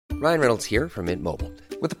Ryan Reynolds here from Mint Mobile.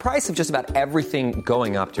 With the price of just about everything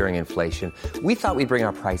going up during inflation, we thought we'd bring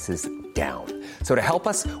our prices down. So to help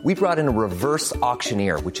us, we brought in a reverse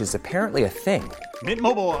auctioneer, which is apparently a thing. Mint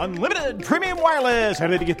Mobile Unlimited Premium Wireless. How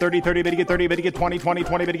to get 30, 30, bit to get 30, bit to get 20, 20,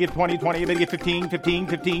 20, bit to get 20, 20, bit to get 15, 15,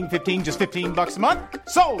 15, 15, just $15 a month?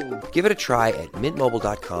 Sold! Give it a try at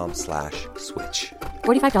mintmobile.com/switch.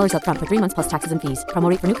 $45 up front for 3 months plus taxes and fees. Promo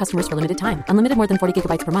rate for new customers for limited time. Unlimited more than 40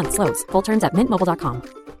 gigabytes per month. Slows full terms at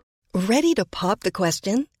mintmobile.com. Ready to pop the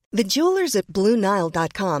question? The jewelers at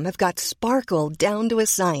BlueNile.com have got sparkle down to a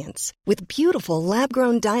science with beautiful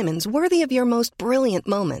lab-grown diamonds worthy of your most brilliant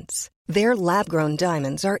moments. Their lab-grown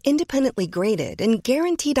diamonds are independently graded and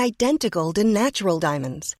guaranteed identical to natural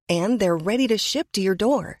diamonds, and they're ready to ship to your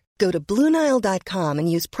door. Go to BlueNile.com and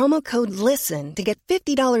use promo code LISTEN to get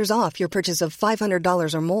 $50 off your purchase of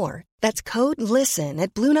 $500 or more. That's code LISTEN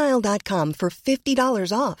at BlueNile.com for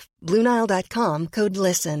 $50 off. BlueNile.com, code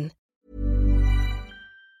LISTEN.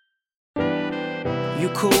 You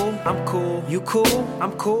cool, I'm cool. You cool,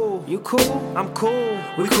 I'm cool. You cool, I'm cool.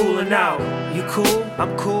 We coolin' out. You cool,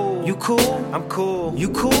 I'm cool. You cool, I'm cool. You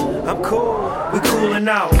cool, I'm cool. We coolin'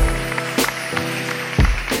 out.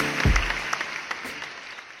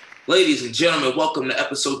 Ladies and gentlemen, welcome to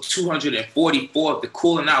episode 244 of the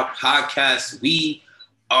Coolin' Out podcast. We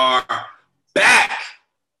are back.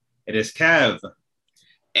 It is Kev.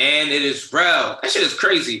 And it is Rel. That shit is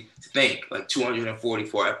crazy to think, like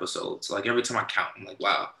 244 episodes. Like every time I count, I'm like,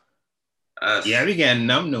 wow. Yeah, we getting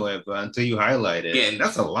numb to it, but until you highlight it,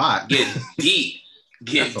 that's a lot. Getting deep.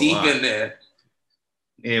 Getting deep in there.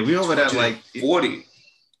 Yeah, we over that like 40.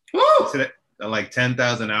 Woo! Like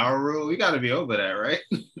 10,000 hour rule. We got to be over that, right?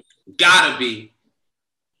 Gotta be.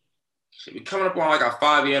 Should be coming up on like our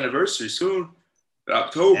 5-year anniversary soon. In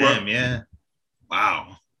October. Damn, yeah.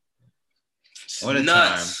 Wow. What a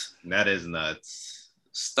nuts. Time. That is nuts.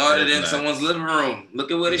 Started in someone's living room. Look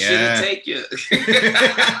at where this shit will take you.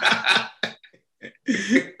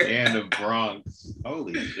 And the Bronx.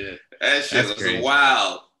 Holy shit. That shit was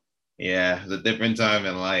wild. Yeah, it's a different time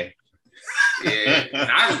in life. Yeah.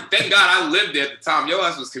 Thank God I lived there at the time. Your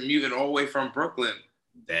ass was commuting all the way from Brooklyn.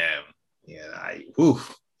 Damn. Yeah.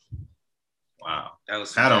 Wow. That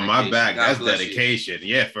was pat on my back. God That's dedication.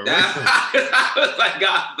 You. Yeah, for real. I was like,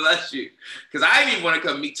 God bless you. Because I didn't even want to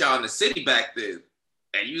come meet y'all in the city back then.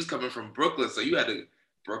 And you was coming from Brooklyn, so you had to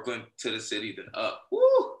Brooklyn to the city, then up.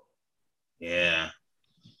 Woo! Yeah.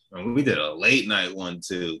 And we did a late night one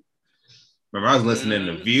too. Remember, I was listening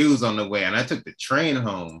to Views on the way, and I took the train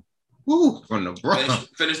home. Woo! From the Bronx.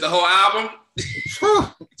 Finished the whole album?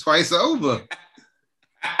 Twice over.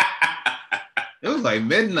 It was like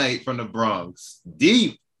midnight from the Bronx.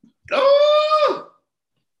 Deep. Oh!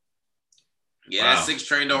 Yeah, wow. That 6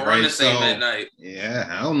 train don't run the same at night. Yeah,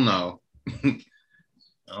 I don't know. I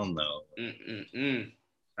don't know.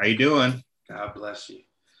 How you doing? God bless you.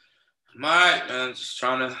 I'm all right, man. Just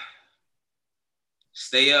trying to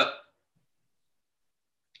stay up.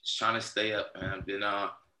 Man. I've been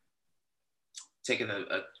taking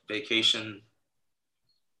a vacation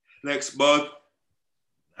next month.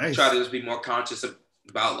 Nice. Try to just be more conscious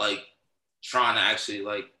about like trying to actually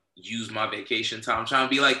like use my vacation time. I'm trying to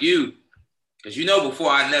be like you, because you know before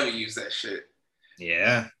I never used that shit.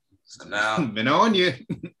 Yeah. So now been on you.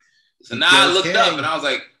 So now I looked up and I was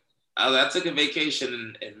like, I took a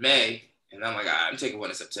vacation in May, and I'm like, I'm taking one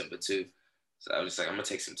in September too. So I was just like, I'm gonna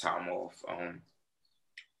take some time off,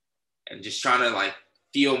 and just trying to like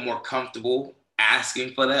feel more comfortable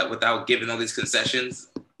asking for that without giving all these concessions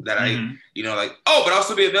that I, like, oh, but I'll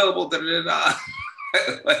still be available.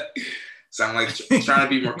 So I'm like trying to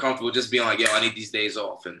be more comfortable, just being like, yo, I need these days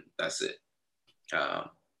off, and that's it. But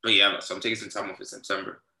yeah, so I'm taking some time off in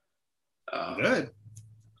September. Good.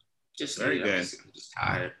 Just very good. I'm just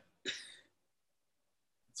tired.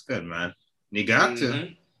 It's good, man. You got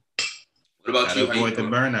to. What about you? Avoid the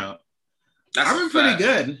burnout. I've been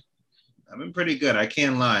pretty good. I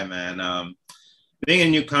can't lie, man. Being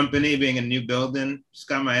a new company, being a new building, just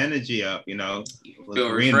got my energy up,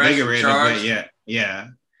 reinvigorated a bit. Yeah.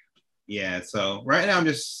 So right now I'm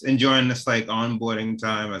just enjoying this like onboarding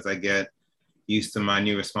time as I get used to my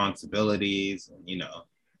new responsibilities. And,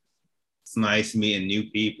 it's nice meeting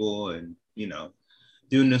new people and,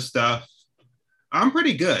 doing new stuff. I'm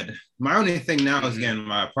pretty good. My only thing now is getting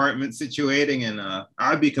my apartment situating, and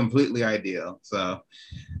I'd be completely ideal. So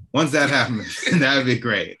once that happens, that'd be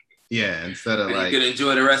great. Yeah, instead of you could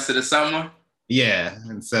enjoy the rest of the summer. Yeah,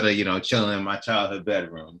 instead of chilling in my childhood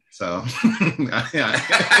bedroom. So,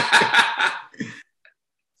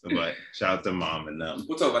 but shout out to mom and them.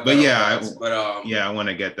 We'll talk about but that. Yeah, I want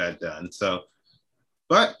to get that done. So,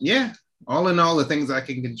 but yeah, all in all, the things I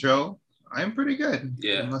can control, I'm pretty good.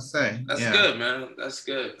 Yeah, I must say. That's good, man. That's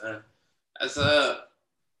good, man. That's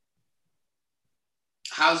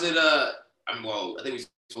how's it? I think we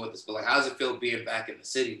spoke about this, but like, how's it feel being back in the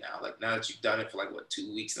city now? Like now that you've done it for like what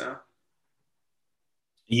 2 weeks now?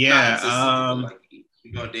 Yeah. Like,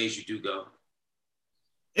 you know, days you do go.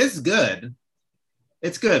 It's good.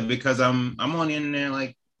 It's good because I'm only in there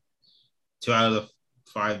like 2 out of the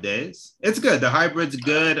 5 days. It's good. The hybrid's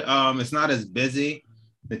good. It's not as busy.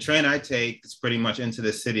 The train I take is pretty much into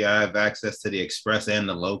the city. I have access to the express and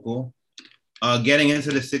the local. Getting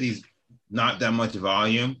into the city's not that much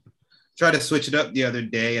volume. Tried to switch it up the other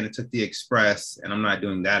day and it took the express and I'm not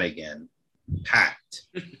doing that again. Packed.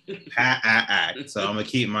 So I'm gonna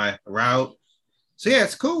keep my route. So yeah,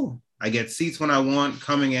 it's cool. I get seats when I want,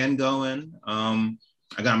 coming and going. I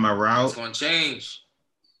got my route. It's gonna change.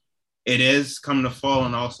 It is coming to fall,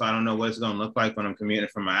 and also I don't know what it's gonna look like when I'm commuting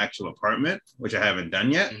from my actual apartment, which I haven't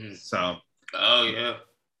done yet. Mm-hmm. So. Oh yeah.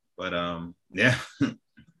 But yeah,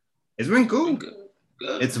 it's been cool. Good.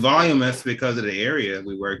 It's voluminous because of the area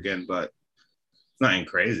we work in, but it's nothing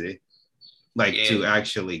crazy. Like to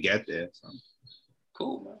actually get there. So.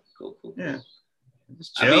 Cool, man. Cool. Yeah.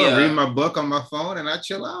 Just chill, read my book on my phone, and I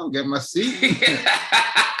chill out, get my seat.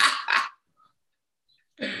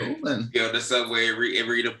 Rolling. Go to the subway and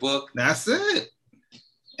read a book. That's it.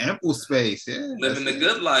 Ample space, yeah. Living the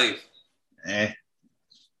good life. I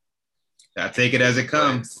take it as it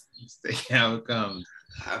comes. Take it how it comes.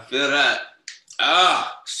 I feel that.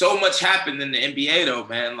 So much happened in the NBA though,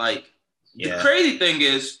 man. Like the crazy thing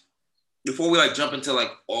is, before we like jump into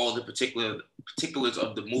like all the particulars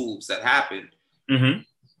of the moves that happened,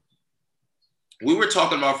 we were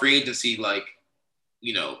talking about free agency, like,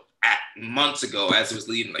 you know, months ago as it was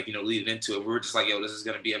leading into it. We were just like, yo, this is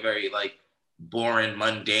going to be a very like boring,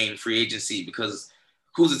 mundane free agency because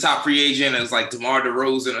who's the top free agent? It was like DeMar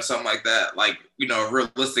DeRozan or something like that. Like, you know, a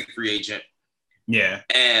realistic free agent. Yeah.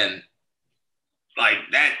 And like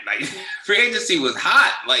that, like free agency was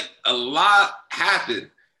hot. Like a lot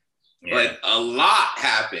happened. Yeah. Like a lot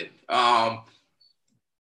happened.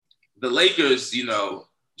 The Lakers, you know,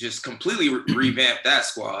 just completely revamped that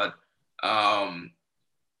squad.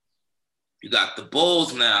 You got the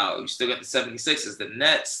Bulls now. You still got the 76ers, the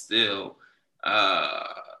Nets still.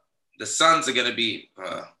 The Suns are going to be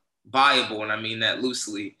viable, and I mean that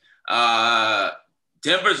loosely.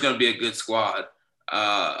 Denver's going to be a good squad.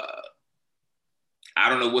 I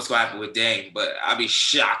don't know what's going to happen with Dame, but I'll be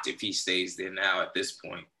shocked if he stays there now at this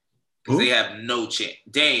point. Because they have no chance.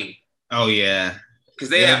 Dame. Oh, yeah. Because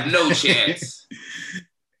they have no chance.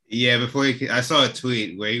 Yeah, I saw a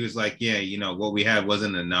tweet where he was like, yeah, you know, what we had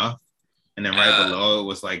wasn't enough. And then right below it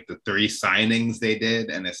was like the 3 signings they did.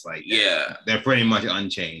 And it's like, they're pretty much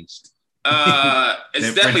unchanged.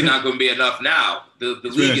 It's definitely not going to be enough now. The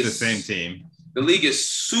league is the same team. The league is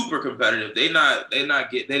super competitive. They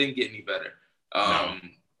didn't get any better. No.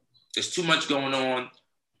 There's too much going on.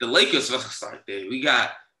 The Lakers, let's start there. We got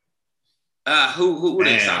who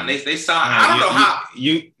they signed? They signed. I don't know how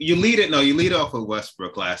you lead it. No, you lead off with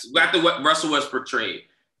Westbrook last week. We got the Russell Westbrook trade.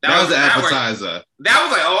 That was the appetizer. That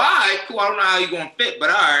was like, oh, all right, cool. I don't know how you're gonna fit, but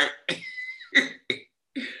all right.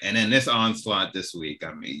 And then this onslaught this week.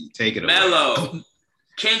 I mean, take it Melo,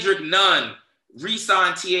 Kendrick Nunn,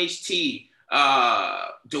 re-signed THT,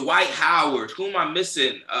 Dwight Howard. Who am I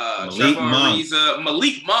missing? Malik Monk.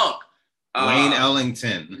 Malik Monk. Wayne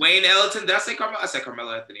Ellington. Did I say Carmelo? I said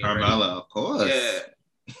Carmelo Anthony. Carmelo, of course.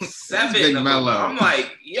 Yeah. 7 Melo. I'm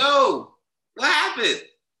like, yo, what happened?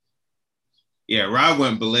 Yeah, Rob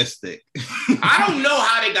went ballistic. I don't know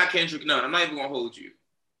how they got Kendrick Nunn. I'm not even gonna hold you.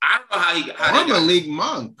 I don't know how they got Malik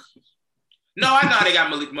Monk. No, I know how they got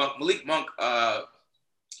Malik Monk. Malik Monk,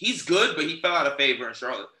 he's good, but he fell out of favor in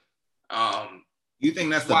Charlotte. You think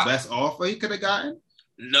that's the best offer he could have gotten?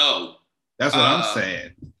 No. That's what I'm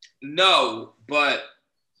saying. No, but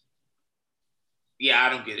yeah, I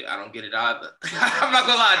don't get it. I don't get it either. I'm not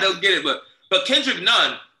gonna lie, I don't get it. But Kendrick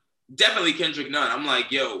Nunn, definitely Kendrick Nunn. I'm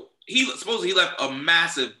like, yo, supposedly he left a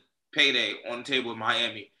massive payday on the table in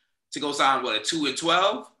Miami to go sign a 2 and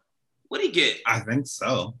 12. What did he get? I think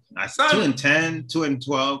so. 2 and 10, 2 and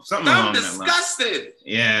 12, something along that line. I'm disgusted.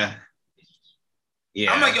 Yeah.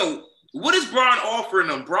 I'm like, yo, what is Bron offering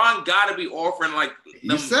them? Bron got to be offering like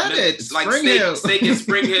you said it, like steak in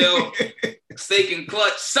Spring Hill, steak and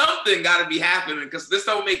Clutch. Something got to be happening because this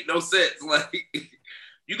don't make no sense. Like,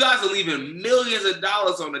 you guys are leaving millions of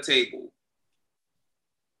dollars on the table.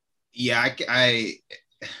 Yeah, I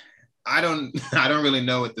don't really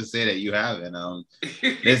know what to say that you haven't.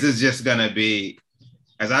 This is just gonna be.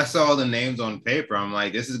 as I saw the names on paper, I'm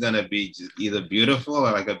like, this is gonna be just either beautiful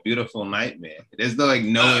or like a beautiful nightmare. There's no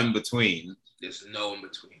in between. There's no in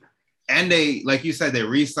between. And they, like you said, they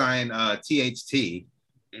re-signed THT.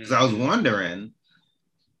 Because I was wondering,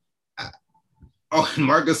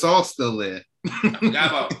 Marc Gasol's still there. I forgot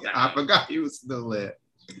about that. I forgot he was still there.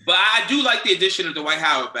 But I do like the addition of Dwight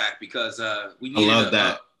Howard back because we needed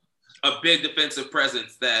a big defensive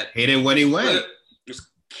presence that hated when he went. It's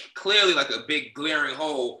clearly like a big glaring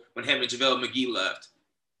hole when him and JaVale McGee left.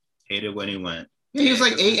 Hated when he went. Yeah, he was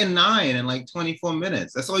like 8 and 9 in like 24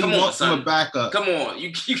 minutes. That's all you want from a backup. Come on,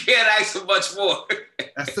 you can't ask for much more.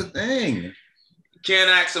 That's the thing. You can't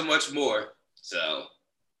ask for much more. So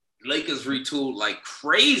Lakers retooled like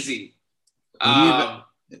crazy.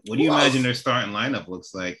 What do you imagine their starting lineup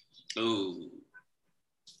looks like? Ooh.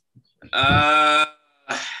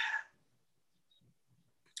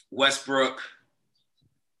 Westbrook.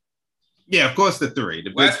 Yeah, of course the three. The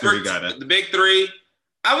big three got it. The big three.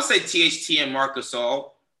 I would say THT and Marc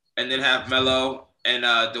Gasol, and then have Melo and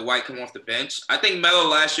Dwight come off the bench. I think Melo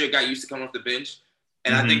last year got used to coming off the bench,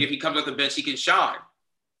 and I think if he comes off the bench, he can shine.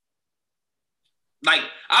 Like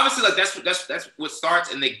obviously, like that's what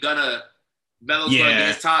starts, and Melo's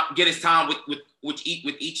gonna get his time with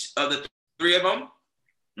each of the three of them.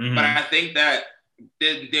 Mm-hmm. But I think that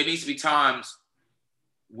there needs to be times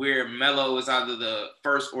where Melo is either the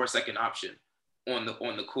first or second option on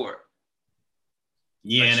the court.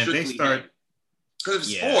 Yeah, like, and if they start,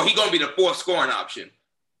 because if it's 4, he's gonna be the fourth scoring option.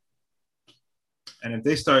 And if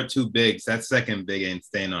they start too big, that second big ain't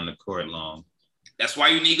staying on the court long. That's why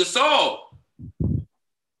you need Gasol.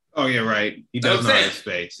 Oh, you're right. He does know how to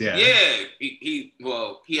space. Yeah. Yeah.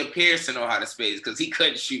 He appears to know how to space because he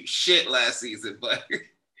couldn't shoot shit last season, but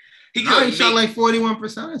he shot like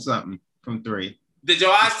 41% or something from 3. Did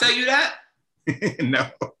your eyes tell you that? No.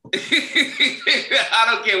 I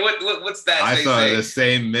don't care what's that. I saw the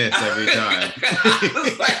same miss every time.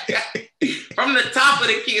 From the top of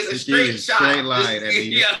the key, it's a straight shot. Straight line, and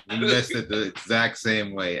he missed it the exact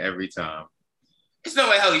same way every time. There's no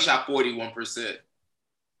way hell he shot 41%.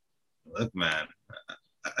 Look, man.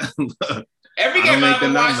 Every game I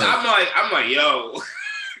ever watched, I'm like, yo.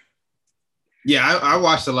 Yeah, I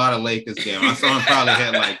watched a lot of Lakers games. I saw him probably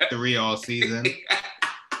hit like 3 all season.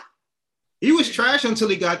 He was trash until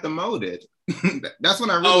he got demoted. That's when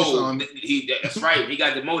I really saw him. That's right. He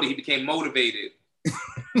got demoted. He became motivated.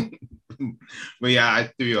 But yeah,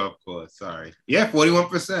 I threw you off course. Sorry. Yeah,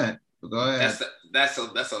 41%. Go ahead. That's a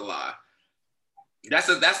lie.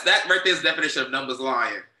 That right there's the definition of numbers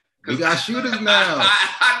lying. We got shooters now.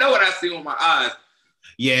 I know what I see with my eyes.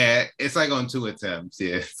 Yeah, it's like on 2 attempts.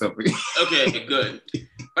 Yeah. So okay, good.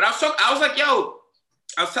 But I was like, yo,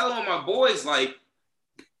 I was telling my boys, like,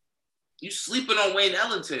 you sleeping on Wayne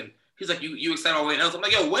Ellington. He's like, you excited about Wayne Ellington?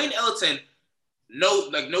 I'm like, yo, Wayne Ellington,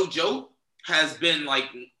 no joke, has been like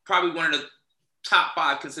probably one of the top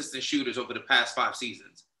 5 consistent shooters over the past 5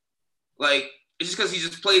 seasons. Like, it's just because he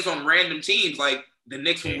just plays on random teams, like the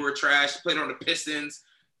Knicks when we were trash, played on the Pistons,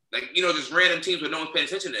 like, just random teams where no one's paying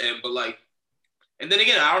attention to him. But like, and then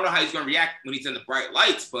again, I don't know how he's going to react when he's in the bright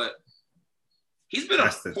lights, but he's been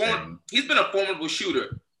a formidable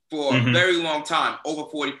shooter for a very long time, over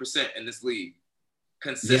 40% in this league,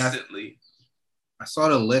 consistently. Yeah, I saw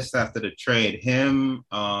the list after the trade. Him,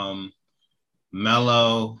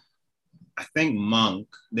 Melo, I think Monk,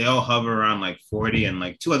 they all hover around like 40, and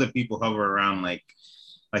like 2 other people hover around like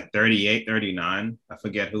 38, 39. I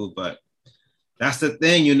forget who, but that's the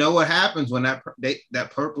thing. You know what happens when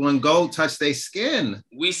that purple and gold touch their skin.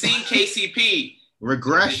 We seen KCP.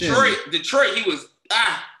 Regression. Detroit, he was,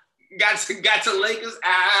 got to Lakers,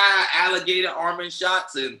 alligator arming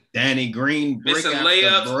shots, and Danny Green brick missing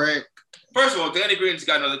layups. Brick. First of all, Danny Green's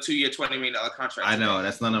got another 2-year, $20 million contract. I know.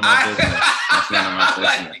 That's none of my business.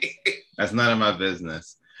 That's none of my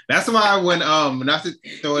business. That's why I went, not to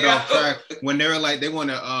throw it off track, when they were like, they want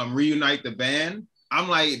to reunite the band, I'm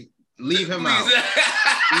like, leave him out.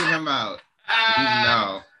 Leave him out.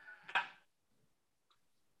 No.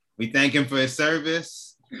 We thank him for his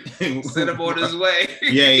service. Send him on his way.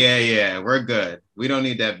 Yeah. We're good. We don't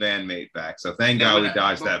need that bandmate back. So thank God we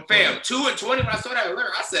dodged that. Fam, 2 and 20. When I saw that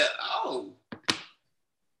alert, I said,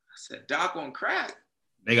 Doc on crack.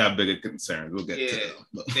 They got bigger concerns. We'll get to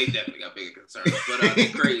them. They definitely got bigger concerns. But they're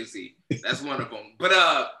crazy. That's one of them. But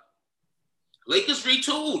Lakers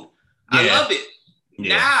retooled. I love it.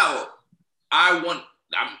 Yeah. Now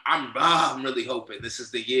I'm really hoping this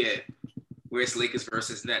is the year where it's Lakers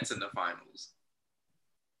versus Nets in the finals.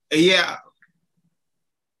 Yeah,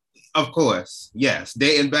 of course. Yes.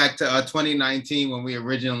 Dating back to 2019 when we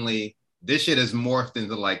originally this shit is morphed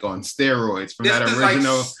into like on steroids from that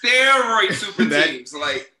original like steroid super teams.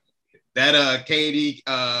 Like that KD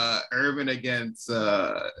Irving against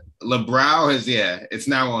LeBron it's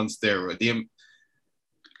now on steroid.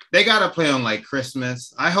 They gotta play on like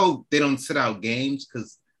Christmas. I hope they don't sit out games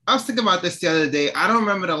because I was thinking about this the other day. I don't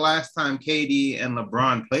remember the last time KD and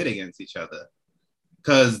LeBron played against each other.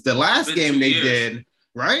 Because the last game they did,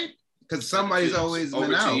 right? Because somebody's always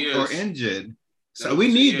been out or injured. So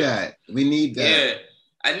we need that. We need that. Yeah.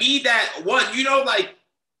 I need that. One, like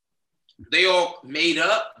they all made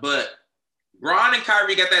up, but Bron and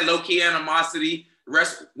Kyrie got that low-key animosity.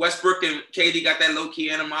 Westbrook and KD got that low-key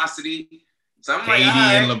animosity. So I'm like, KD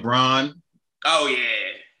and LeBron. Oh,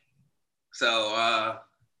 yeah. So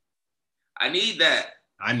I need that.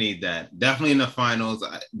 I need that. Definitely in the finals,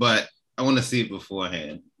 but I want to see it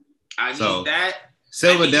beforehand. I need that.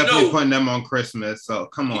 Silver definitely putting them on Christmas. So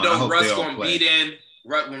come on. I hope Russ they all gonna play. beat in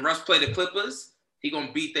when Russ play the Clippers. He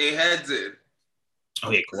gonna beat their heads in.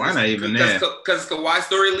 Oh yeah, Kawhi not even there. Because Kawhi's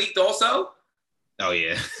story leaked also. Oh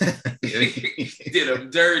yeah, did him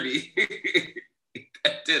dirty.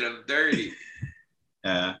 Did him dirty.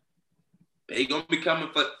 Yeah, he gonna be coming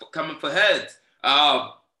for heads.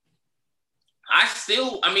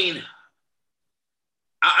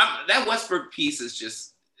 That Westbrook piece is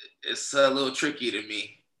just it's a little tricky to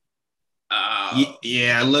me.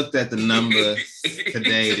 Yeah, I looked at the numbers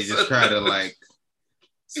today to just try to like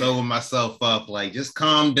sober myself up, like just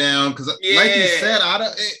calm down because, like you said,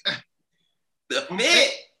 the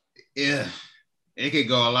fit. Yeah, it could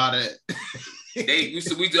go a lot of.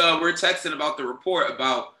 We're texting about the report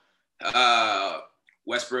about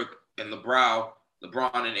Westbrook and LeBron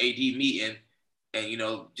and AD meeting. And,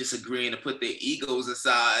 just agreeing to put their egos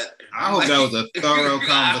aside. I hope that was a thorough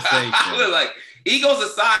conversation. I was like, egos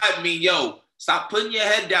aside mean, stop putting your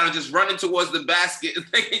head down and just running towards the basket and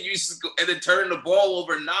then turning the ball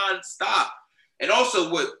over nonstop. And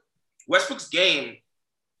also what Westbrook's game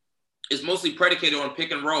is mostly predicated on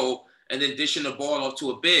pick and roll and then dishing the ball off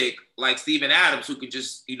to a big like Steven Adams who could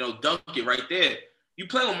just, dunk it right there. You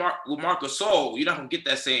play with Marc Gasol, you're not going to get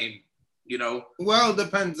that same Well, it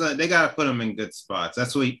depends. They got to put him in good spots.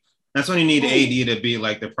 That's when you need AD to be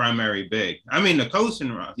like the primary big. I mean, the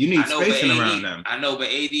coaching run. You need spacing around them. I know, but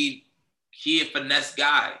AD, he a finesse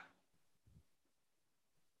guy.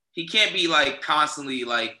 He can't be like constantly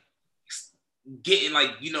like getting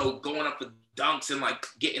like, going up for dunks and like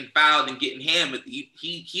getting fouled and getting hammered.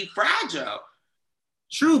 He fragile.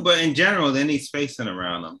 True, but in general, they need spacing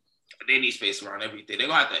around them. They need space around everything. They're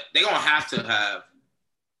gonna have to have.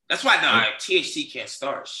 That's why THT can't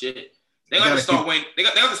start shit. They got to start Wayne. They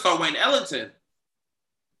got to start Wayne Ellington.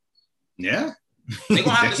 Yeah. They're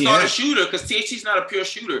gonna have to start a shooter because THT's not a pure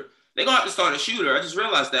shooter. They're gonna have to start a shooter. I just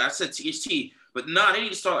realized that. I said THT, but they need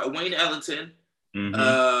to start Wayne Ellington.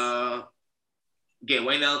 Mm-hmm.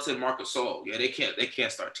 Wayne Ellington, Marc Gasol. Yeah, they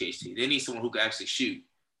can't start THT. They need someone who can actually shoot.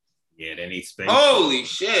 Yeah, they need space. Holy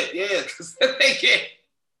shit! Yeah, because they can't.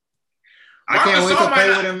 I can't wait to play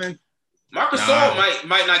with him. Marc Gasol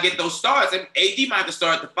might not get those starts, and AD might have to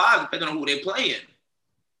start at the 5 depending on who they're playing.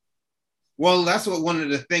 Well, that's what one of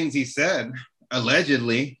the things he said.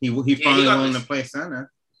 Allegedly, he finally wanted to play center.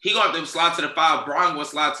 He gonna have to slide to the 5. Bron will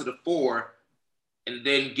slide to the 4, and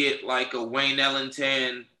then get like a Wayne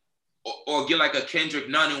Ellington, or get like a Kendrick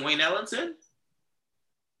Nunn and Wayne Ellington.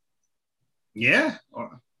 Yeah,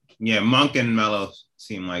 Monk and Melo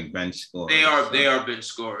seem like bench scorers. They are bench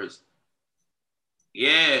scorers.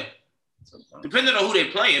 Yeah. Depending on who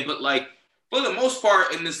they're playing, but like for the most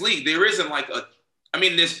part in this league, there isn't like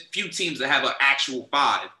there's few teams that have an actual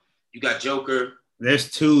 5. You got Joker. There's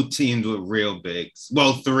 2 teams with real bigs.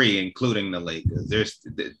 Well, 3, including the Lakers. There's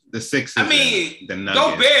the Sixers. I mean, the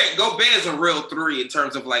Nuggets. Gobert is a real 3 in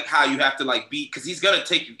terms of like how you have to like beat because he's gonna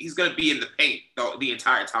be in the paint the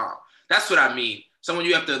entire time. That's what I mean. Someone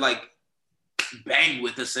you have to like bang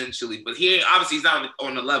with essentially, but obviously he's not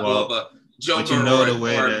on the level of a Joker or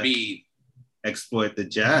Embiid. Exploit the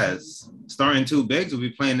Jazz. Starting 2 bigs will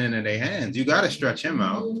be playing into their hands. You got to stretch him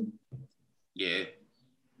out. Yeah,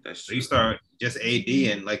 that's true. So you start just AD,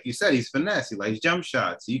 and like you said, he's finesse. He likes jump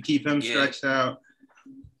shots. You keep him stretched out.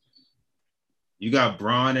 You got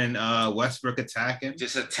Bron and Westbrook attacking.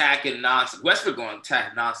 Just attacking nonstop. Westbrook going to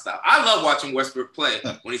attack nonstop. I love watching Westbrook play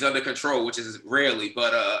when he's under control, which is rarely,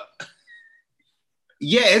 but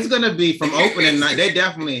yeah, it's gonna be from opening night.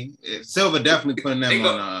 Silver definitely putting them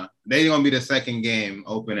on. They're gonna be the second game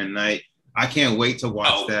opening night. I can't wait to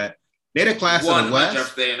watch that. They're the class of the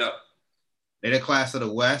West. They're the class of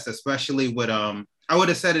the West, especially with I would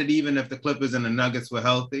have said it even if the Clippers and the Nuggets were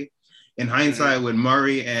healthy. in hindsight, with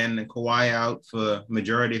Murray and Kawhi out for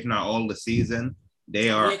majority, if not all, the season, they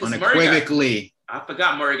are unequivocally. I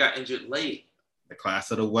forgot Murray got injured late. The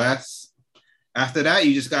class of the West. After that,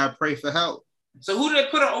 you just gotta pray for help. So who do they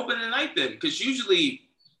put on opening night then? Because usually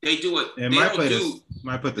they do it. They might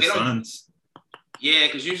put the Suns. Yeah,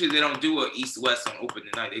 because usually they don't do a East-West on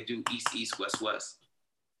opening night. They do East-East, West-West.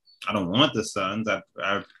 I don't want the Suns. I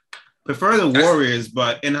prefer the Warriors,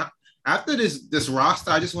 but after this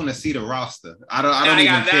roster, I just want to see the roster. I don't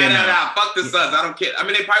even care now. Fuck the Suns. I don't care. I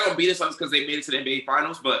mean, they probably gonna beat the Suns because they made it to the NBA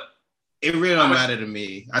Finals, but it really don't matter to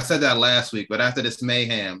me. I said that last week, but after this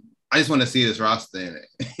mayhem, I just want to see this roster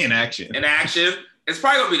in action. In action, it's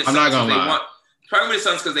probably gonna be the Suns. I'm not gonna lie. It's probably gonna be the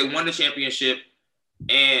Suns because they won the championship, and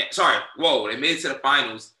they made it to the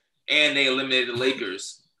finals, and they eliminated the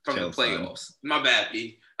Lakers from the playoffs. My bad,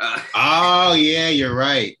 B. Oh yeah, you're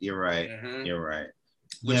right. Mm-hmm. You're right.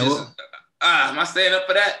 Am I staying up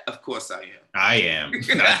for that? Of course I am. I am.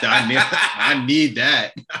 I need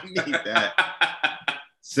that.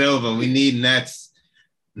 Silver, we need Nets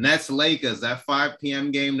Lakers, that 5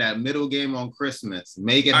 p.m. game, that middle game on Christmas.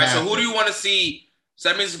 Make it happen. So who do you want to see? So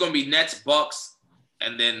that means it's going to be Nets, Bucks,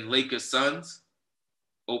 and then Lakers, Suns.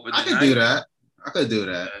 I could do that.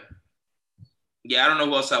 Yeah, I don't know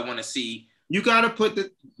who else I want to see. You got to put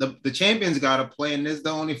the champions got to play, and this is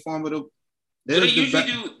the only formidable. So they usually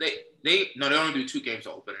do. They only do 2 games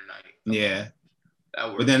on opening night. Yeah,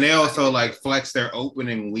 but then they also flex their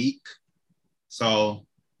opening week. So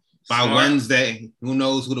by Wednesday, who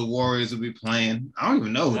knows who the Warriors will be playing? I don't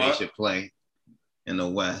even know who they should play in the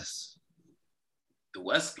West. The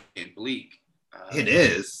West getting bleak. It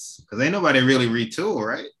is because ain't nobody really retool,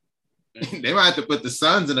 right? They might have to put the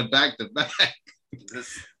Suns in a back-to-back.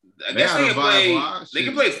 I guess they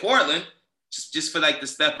can play Portland just for the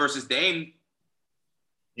Steph versus Dame.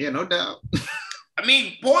 Yeah, no doubt. I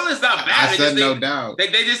mean, Portland's not bad. I said no doubt. They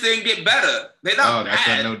just didn't get better. They're not bad. I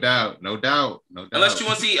said no doubt. Unless you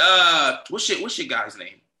want to see what's your guy's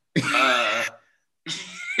name? You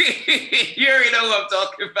already know who I'm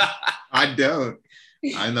talking about. I don't.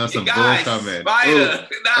 I know some bull coming. Spider.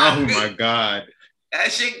 Oh my God.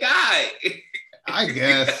 That's your guy. I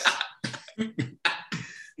guess.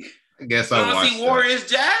 I want to see Warriors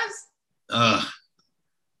Jazz? Oh,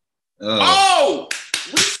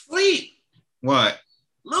 we sleep. What?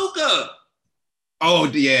 Luka.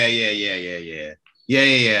 Oh yeah.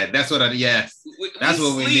 That's what that's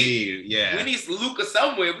what we need. Yeah. We need Luka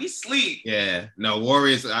somewhere. We sleep. Yeah. No,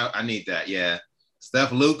 Warriors, I need that. Yeah.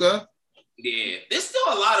 Steph, Luka. Yeah. There's still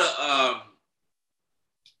a lot of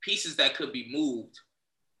pieces that could be moved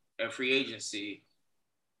in free agency.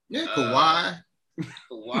 Yeah, Kawhi.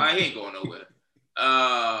 Kawhi ain't going nowhere.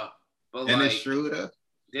 But Dennis Schroeder.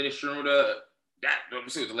 Let me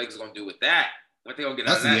see what the Lakers are gonna do with that. What they gonna get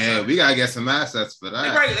out of that? Yeah, we gotta get some assets for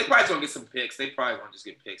that. They probably gonna get some picks. They probably gonna just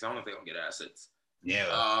get picks. I don't know if they're gonna get assets. Yeah,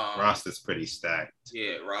 roster's pretty stacked.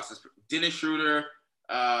 Yeah, roster's Dennis Schroeder.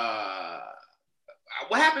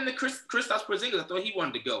 What happened to Kristaps Porzingis? I thought he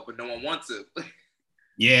wanted to go, but no one wants him.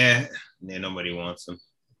 Yeah, nobody wants him.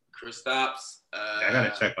 Kristaps. I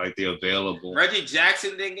gotta check the available. Reggie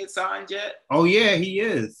Jackson didn't get signed yet. Oh yeah, he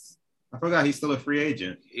is. I forgot he's still a free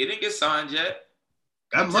agent. He didn't get signed yet.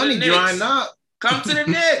 That money drying up. Come to the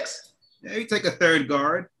Knicks. Yeah, you take a third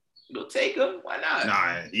guard. You'll take him. Why not?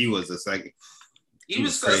 Nah, he was a second. He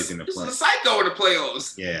was crazy in the playoffs. He was a psycho in the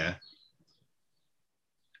playoffs. Yeah.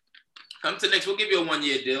 Come to the Knicks. We'll give you a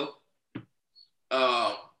 1-year deal. Who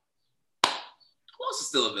else is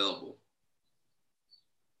still available?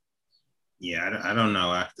 Yeah, I don't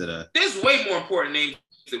know after the. There's way more important names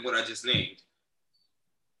than what I just named.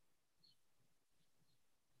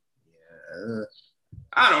 Yeah.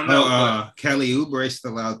 I don't know. Kelly Oubre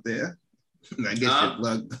still out there. I guess your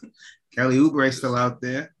blood. Kelly Oubre still out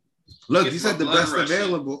there. Look, you said the best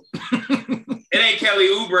available. It ain't Kelly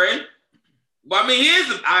Oubre. But I mean,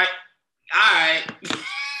 all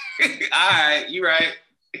right. You're right.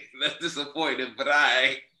 That's disappointing, but all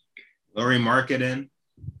right. Lauri Markkanen.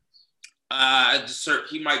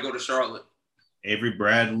 He might go to Charlotte. Avery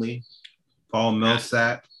Bradley, Paul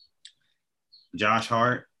Millsap, Josh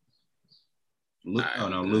Hart.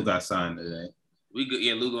 Lou got signed today. We good,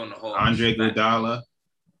 yeah. Lou on the whole. Andre Iguodala,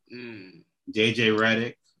 JJ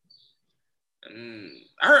Redick.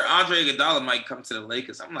 I heard Andre Iguodala might come to the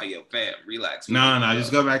Lakers. I'm like, yo, fam, relax. No,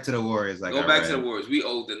 just go back to the Warriors. Go back to the Warriors. We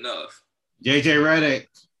old enough. JJ Redick.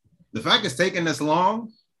 The fact it's taking this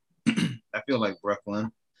long, I feel like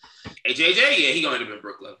Brooklyn. Hey, JJ, yeah, he gonna end up in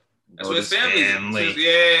Brooklyn. That's where his family is.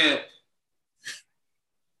 Yeah.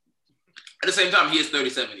 At the same time, he is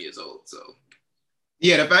 37 years old, so.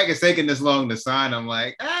 Yeah, the fact it's taking this long to sign, I'm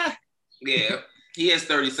like, Yeah, he is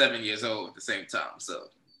 37 years old at the same time. So,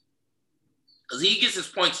 because he gets his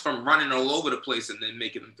points from running all over the place and then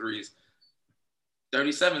making them threes.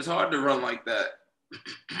 37 is hard to run like that.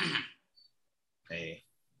 Hey.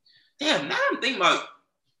 Damn, now I'm thinking about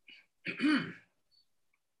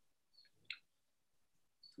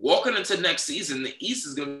walking into next season, the East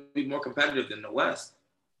is going to be more competitive than the West.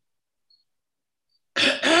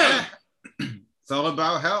 It's all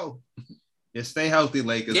about health. Just stay healthy,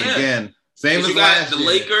 Lakers. Again, same as last year. The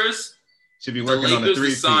Lakers should be working on the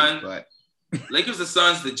 3-peat, but Lakers, the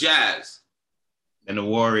Suns, the Jazz, and the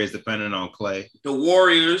Warriors, depending on Clay. The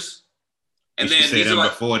Warriors, and you then say them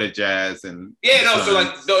before the Jazz and so like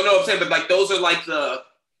I'm saying, but like those are like the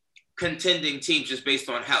contending teams just based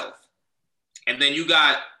on health, and then you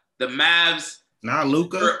got the Mavs. Not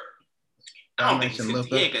Luka. I don't think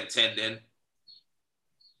he ain't contending.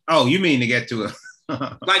 Oh, you mean to get to a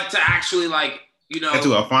like to actually get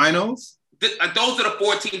to a finals? Those are the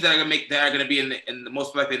 4 teams that are gonna be in the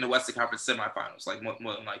most likely in the Western Conference semifinals, like more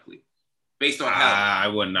than likely, based on health. I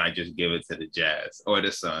would not just give it to the Jazz or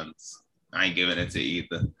the Suns. I ain't giving it to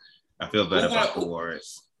either. I feel better about the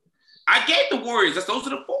Warriors. I gave the Warriors. Those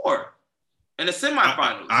are the 4 in the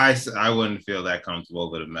semifinals. I wouldn't feel that comfortable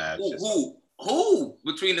over the Mavs. Who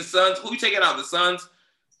between the Suns? Who you taking out? The Suns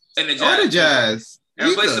and the Jazz? Or the Jazz. And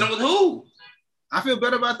replacing them with who? I feel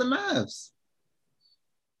better about the Mavs.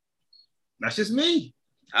 That's just me.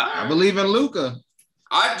 Right. I believe in Luka.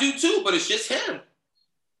 I do too, but it's just him.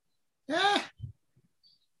 Yeah.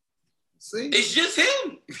 See? It's just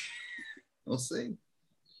him. We'll see.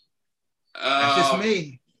 That's just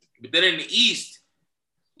me. But then in the East,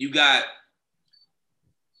 you got,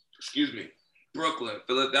 Brooklyn,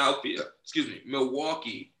 Philadelphia,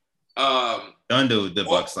 Milwaukee. Don't do the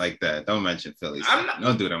Bucks like that. Don't mention Philly.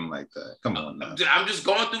 Don't do them like that. Come on now. I'm just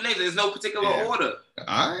going through names. There's no particular order.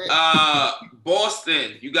 All right.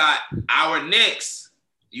 Boston. You got our Knicks.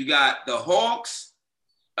 You got the Hawks.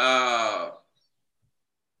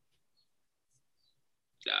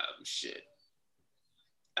 Shit.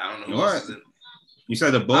 I don't know. What? You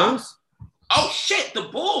said the Bulls? Oh shit, the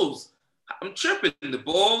Bulls. I'm tripping. The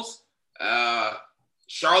Bulls.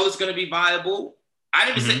 Charlotte's gonna be viable. I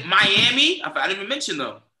didn't even say Miami. I didn't even mention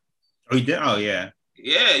them. Oh, you did? Oh, yeah.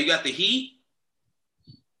 Yeah, you got the Heat.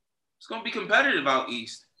 It's going to be competitive out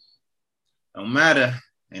East. Don't matter.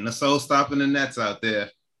 Ain't no soul stopping the Nets out there.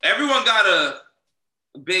 Everyone got a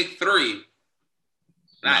big 3.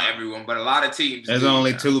 Not everyone, but a lot of teams. There's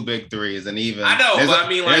only 2 big 3s, and even I know, but I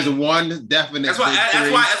mean, like, there's one definite. That's why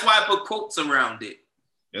I put quotes around it.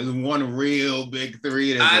 There's one real big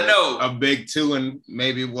 3. There's a big 2 and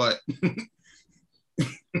maybe what?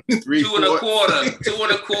 3, 2 and a quarter. 2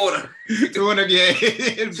 and a quarter. 2 and a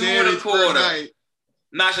 2 and a quarter.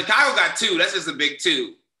 Nah, Chicago got 2. That's just a big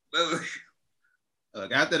 2.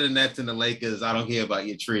 Look, after the Nets and the Lakers, I don't care about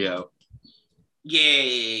your trio.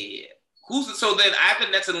 Yeah. So then after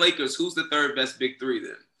Nets and Lakers, who's the 3rd best big 3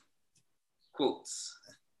 then? Quotes.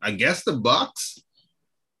 I guess the Bucks.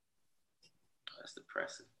 That's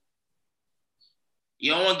depressing.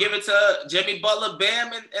 You don't want to give it to Jimmy Butler,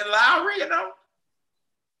 Bam, and Lowry, you know?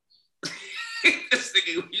 This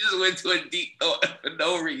nigga, we just went to a deep thought for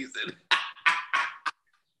no reason.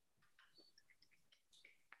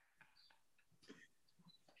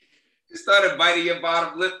 You started biting your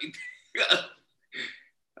bottom lip.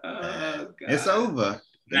 It's over.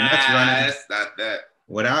 That's not that.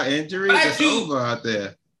 Without injuries, it's over out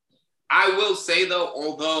there. I will say, though,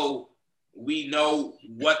 although we know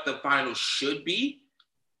what the finals should be.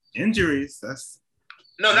 Injuries,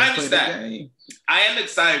 No, not just that. I am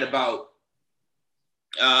excited about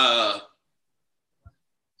I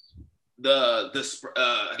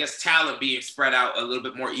guess talent being spread out a little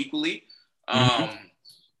bit more equally. And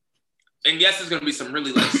yes, there's going to be some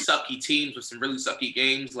really sucky teams with some really sucky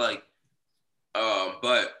games,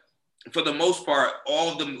 but for the most part,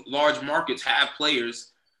 all of the large markets have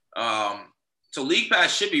players. So League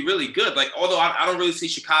Pass should be really good. Although I don't really see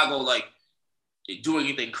Chicago doing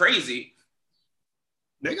anything crazy.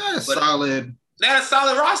 They got a solid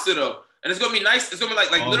roster though. And it's gonna be nice. It's gonna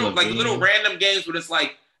be little random games where it's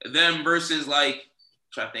them versus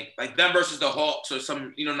them versus the Hawks or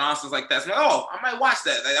some nonsense like that. So I might watch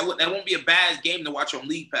that. That won't be a bad game to watch on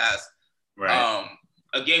League Pass. Right.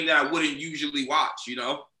 A game that I wouldn't usually watch.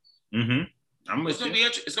 Mm-hmm. It's gonna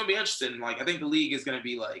be interesting. I think the league is gonna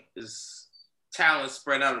be this talent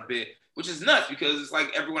spread out a bit, which is nuts because it's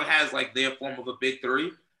everyone has their form of a big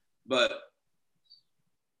 3, but.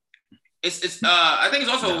 I think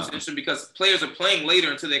it's also interesting because players are playing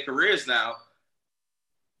later into their careers now.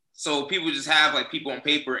 So people just have people on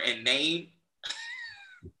paper and name.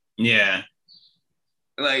 Yeah.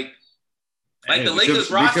 Like the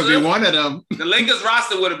Lakers roster. We could be one of them. The Lakers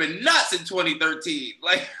roster would have been nuts in 2013.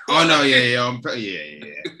 Like, oh no, yeah.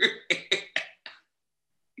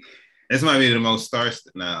 This might be the most stars.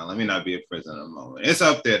 Nah, let me not be a prisoner of the moment. It's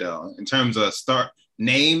up there though in terms of start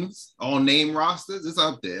names, all name rosters. It's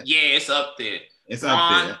up there. Yeah, it's up there. It's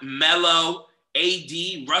up there. Melo,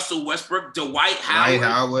 AD, Russell Westbrook, Dwight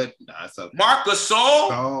Howard. That's up there. Marc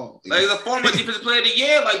Gasol. Oh, like the former defensive player of the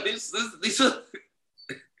year. Like this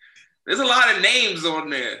there's a lot of names on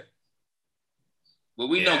there. But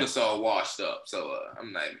we know Gasol washed up, so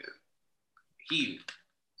I'm not even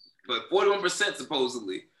but 41%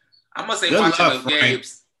 supposedly. I must say watching those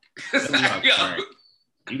games.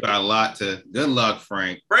 You got a lot to. Good luck,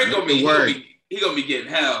 Frank. Frank gonna be getting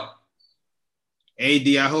hell. AD,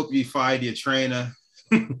 I hope you fired your trainer.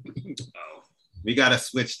 We gotta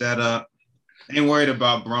switch that up. Ain't worried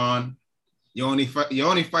about Bron. You only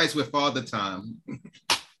fights with Father Time.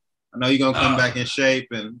 I know you're gonna come back in shape,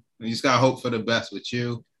 and you just gotta hope for the best with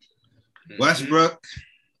you. Mm-hmm. Westbrook,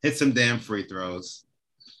 hit some damn free throws.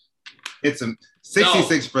 Hit some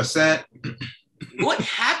 66%. What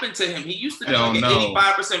happened to him? He used to be like an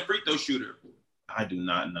 85% free throw shooter. I do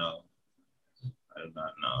not know.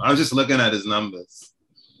 I was just looking at his numbers.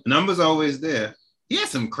 The numbers are always there. He had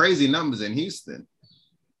some crazy numbers in Houston.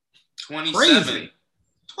 27. Crazy.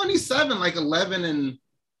 27, like 11 and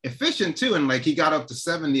efficient too. And like he got up to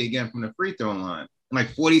 70 again from the free throw line. And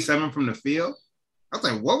like 47 from the field. I was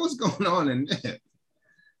like, what was going on in there?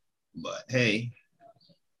 But hey.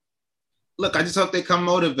 Look, I just hope they come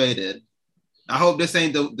motivated. I hope this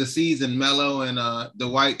ain't the season Melo and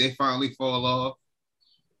Dwight, they finally fall off.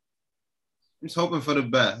 I'm just hoping for the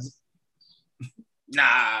best.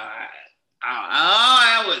 Nah.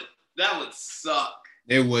 That would suck.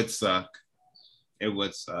 It would suck.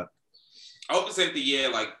 I hope it's at the year,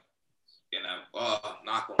 like,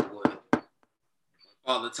 knock on wood.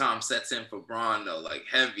 All the time sets in for Bron, though, like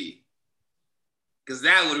heavy. Because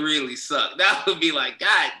that would really suck. That would be like,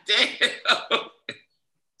 God damn.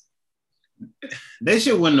 They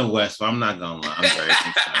should win the West, but I'm not going to lie.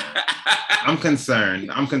 I'm very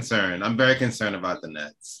concerned. I'm concerned. I'm very concerned about the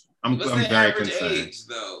Nets. I'm very concerned. Age,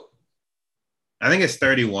 though? I think it's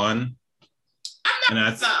 31. And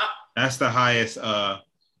that's the highest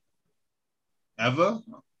ever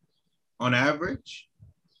on average.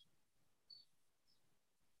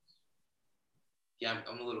 Yeah,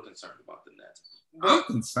 I'm a little concerned about the Nets. I'm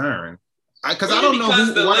concerned. Because I don't know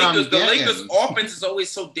the Lakers' offense is always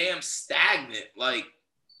so damn stagnant. Like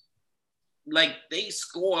they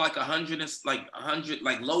score like 100, like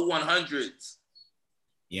low 100s.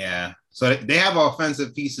 Yeah. So they have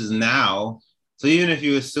offensive pieces now. So even if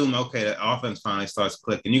you assume, okay, the offense finally starts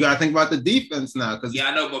clicking, you got to think about the defense now. Yeah,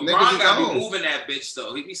 I know, but Bron got to be moving that bitch,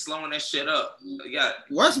 though. He be slowing that shit up.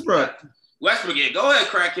 Westbrook, yeah. Go ahead,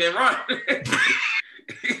 crackhead, run.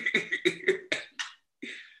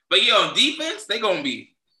 But on defense, they gonna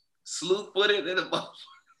be slew-footed in the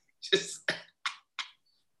just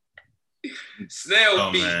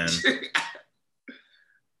snail feet.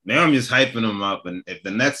 Now I'm just hyping them up, and if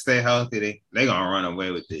the Nets stay healthy, they gonna run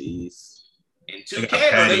away with the East. In 2K,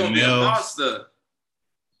 they're gonna be a monster.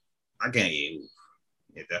 I can't get.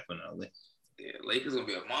 Yeah, definitely. Yeah, Lakers gonna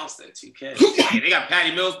be a monster at 2K. They got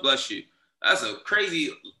Patty Mills, bless you. That's a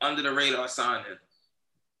crazy under the radar signing.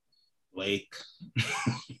 Blake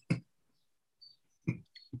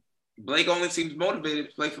only seems motivated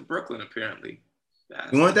to play for Brooklyn, apparently.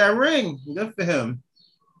 He want that ring. Good for him.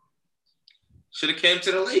 Should have came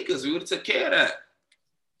to the Lakers. We would have took care of that.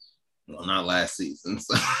 Well, not last season.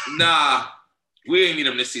 So. Nah, we didn't need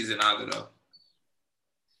him this season either, though.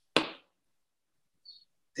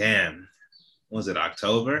 Damn. Was it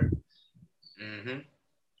October? Mm-hmm.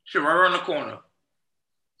 Sure, right around the corner.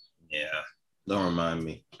 Yeah. Don't remind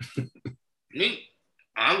me.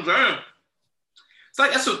 I'm done. It's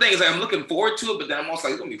like that's the thing. Is like I'm looking forward to it, but then I'm also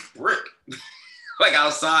like it's gonna be brick, like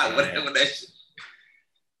outside. Whatever that shit.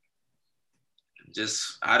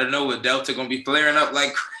 Just I don't know what Delta gonna be flaring up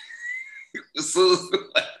like.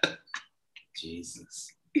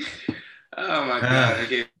 Jesus. Oh my God!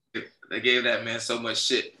 They gave that man so much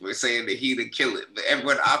shit for saying that he would kill it, but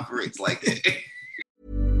everyone operates like it.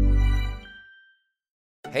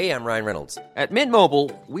 Hey, I'm Ryan Reynolds. At Mint Mobile,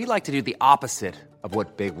 we like to do the opposite of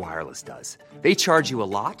what Big Wireless does. They charge you a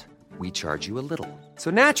lot, we charge you a little.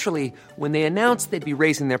 So naturally, when they announced they'd be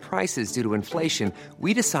raising their prices due to inflation,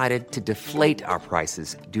 we decided to deflate our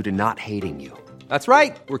prices due to not hating you. That's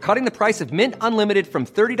right. We're cutting the price of Mint Unlimited from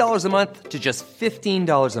 $30 a month to just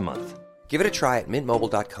 $15 a month. Give it a try at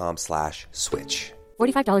mintmobile.com/switch.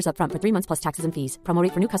 $45 upfront for 3 months plus taxes and fees. Promo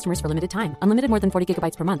rate for new customers for limited time. Unlimited more than 40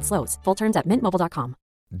 gigabytes per month slows. Full terms at mintmobile.com.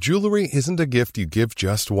 Jewelry isn't a gift you give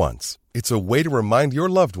just once. It's a way to remind your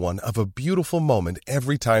loved one of a beautiful moment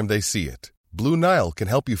every time they see it. Blue Nile can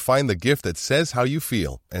help you find the gift that says how you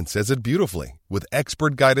feel and says it beautifully, with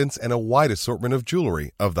expert guidance and a wide assortment of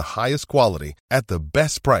jewelry of the highest quality at the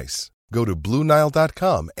best price. Go to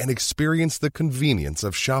BlueNile.com and experience the convenience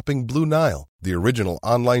of shopping Blue Nile, the original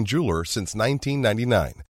online jeweler since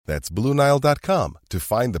 1999. That's BlueNile.com to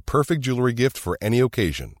find the perfect jewelry gift for any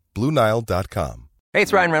occasion. BlueNile.com. Hey,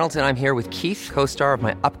 it's Ryan Reynolds, and I'm here with Keith, co-star of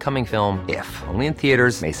my upcoming film, If, only in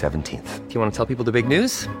theaters May 17th. Do you want to tell people the big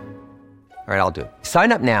news? All right, I'll do it.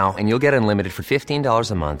 Sign up now and you'll get unlimited for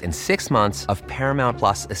 $15 a month and 6 months of Paramount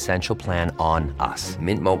Plus Essential Plan on us.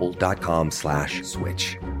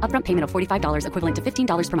 MintMobile.com/switch. Upfront payment of $45 equivalent to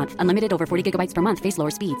 $15 per month. Unlimited over 40 gigabytes per month. Face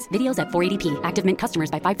lower speeds. Videos at 480p. Active Mint customers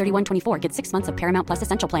by 531.24 get 6 months of Paramount Plus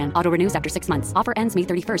Essential Plan. Auto renews after 6 months. Offer ends May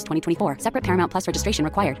 31st, 2024. Separate Paramount Plus registration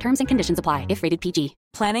required. Terms and conditions apply if rated PG.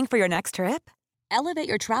 Planning for your next trip? Elevate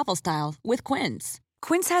your travel style with Quince.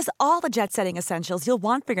 Quince has all the jet-setting essentials you'll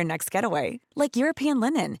want for your next getaway, like European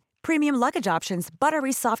linen, premium luggage options,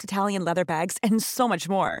 buttery soft Italian leather bags, and so much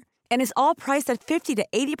more. And is all priced at 50 to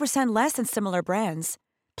 80% less than similar brands.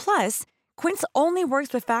 Plus, Quince only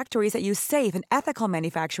works with factories that use safe and ethical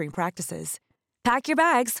manufacturing practices. Pack your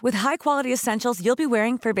bags with high-quality essentials you'll be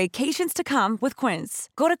wearing for vacations to come with Quince.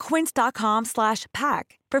 Go to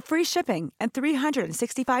quince.com/pack for free shipping and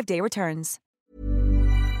 365-day returns.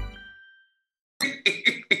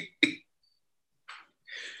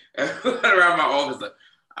 Around my office, like,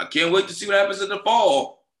 I can't wait to see what happens in the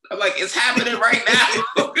fall. I'm like, it's happening right now.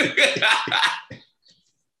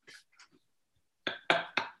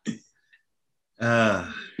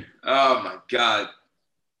 Oh my God.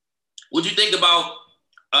 What'd you think about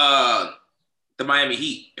the Miami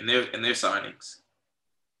Heat and their signings?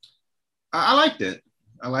 I liked it.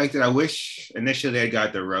 I wish initially I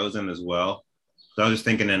got DeRozan as well. So I was just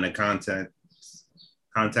thinking in the context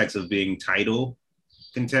of being title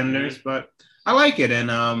contenders, but I like it.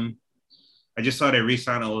 And I just saw they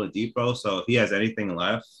re-signed Oladipo. So if he has anything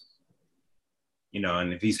left,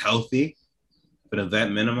 and if he's healthy for the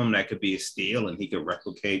vet minimum, that could be a steal, and he could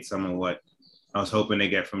replicate some of what I was hoping to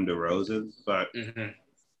get from DeRozan. But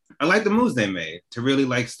I like the moves they made to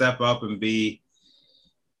really step up and be,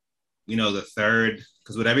 the third.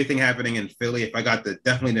 Because with everything happening in Philly, if I got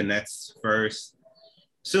definitely the Nets first,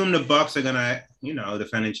 assume the Bucks are gonna,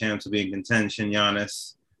 defending champs will be in contention.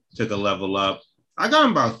 Giannis took a level up. I got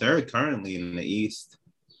him about third currently in the East,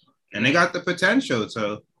 and they got the potential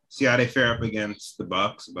to see how they fare up against the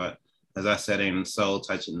Bucks. But as I said, ain't soul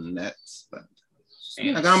touching the Nets. But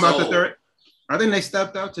I got them about the third. I think they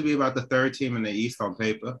stepped up to be about the third team in the East on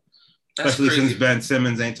paper, especially since Ben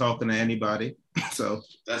Simmons ain't talking to anybody. So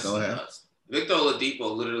that's go ahead. Nuts. Victor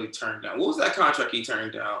Oladipo literally turned down. What was that contract he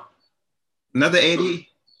turned down? Another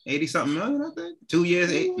 80-something million, I think. 2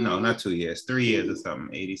 years, no, not 2 years, 3 years or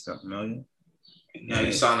something, 80-something million. Now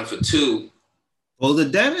you signed him for 2. Well, the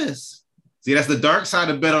Dennis. See, that's the dark side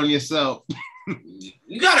of bet on yourself.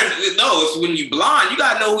 You gotta know, it's when you blind, you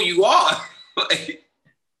gotta know who you are.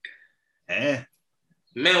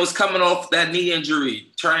 Man was coming off that knee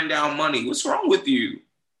injury, turning down money. What's wrong with you?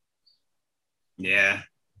 Yeah,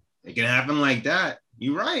 it can happen like that.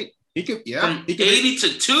 You're right. He could, From 80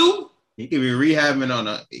 to 2? He could be rehabbing on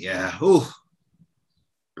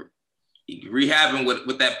rehabbing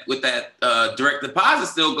with that direct deposit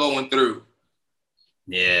still going through.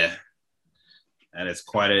 Yeah, that is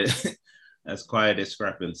quite a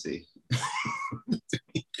discrepancy.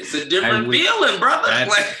 It's a different feeling, brother.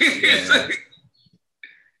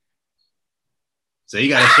 So you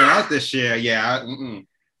got to show out this year. Yeah.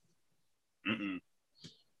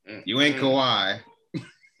 You ain't Kawhi.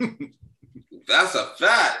 That's a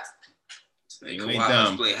fact. You ain't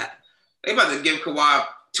dumb. They about to give Kawhi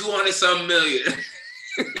 200-something million.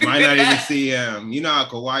 Might not even see him. You know how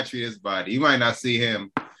Kawhi treats his body. You might not see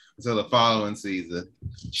him until the following season.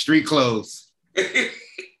 Street clothes.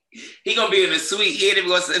 He gonna be in the suite. He ain't even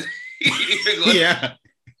gonna say. Yeah.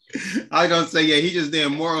 I was gonna say, yeah, he just did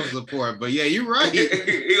moral support, but yeah, you're right.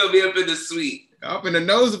 He gonna be up in the suite. Up in the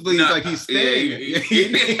nosebleeds like he's staying.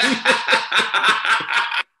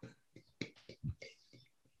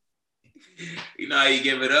 You know how you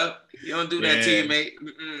give it up? You don't do that, teammate.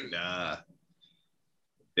 Nah.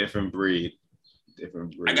 Different breed.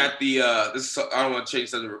 I got the I don't want to change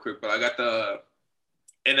something real quick, but I got the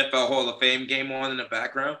NFL Hall of Fame game on in the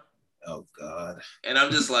background. Oh God. And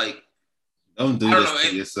I'm just like, don't do this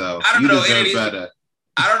to yourself. I don't know deserve better.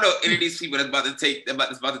 I don't know any of these people that's about to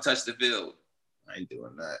touch the field. I ain't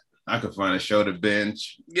doing that. I could find a show to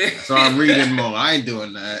binge. Yeah. So I'm reading more. I ain't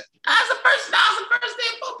doing that. That's the first day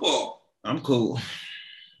of football. I'm cool.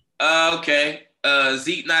 Okay.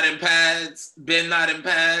 Zeke not in pads. Ben not in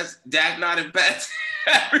pads. Dak not in pads.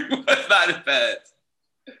 Everyone's not in pads.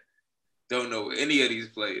 Don't know any of these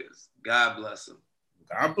players. God bless them.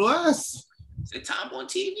 God bless. It's a time on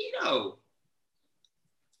TV though.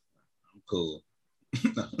 I'm cool.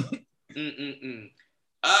 Who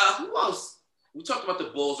else? We talked about the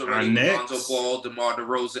Bulls already. Lonzo Ball, DeMar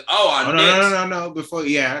DeRozan. Oh, Knicks. No. Before,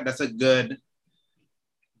 that's a good.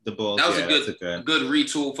 The Bulls. That was a good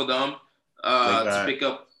retool for them to pick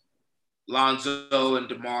up Lonzo and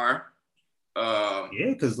DeMar.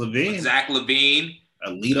 Because LaVine, Zach LaVine,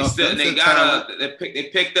 a lead offensive talent. They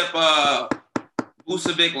picked up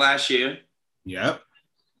Vucevic last year. Yep.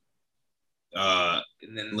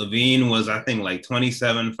 And then LaVine was, I think, like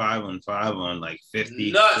 27, 5-on-5 on like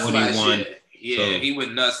 50, 41. Yeah, so he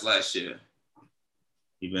went nuts last year.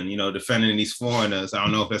 Even, defending these foreigners. I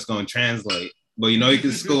don't know if that's going to translate, but he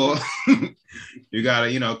can score. You got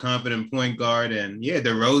a, confident point guard. And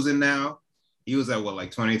DeRozan now, he was at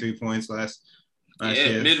like 23 points last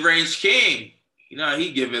year. Mid-range king.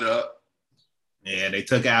 He give it up. Yeah, they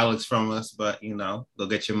took Alex from us, but, go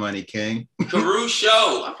get your money, King. Caruso.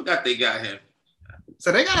 I forgot they got him.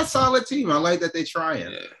 So they got a solid team. I like that they're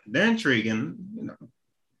trying. Yeah. They're intriguing,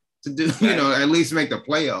 to do, at least make the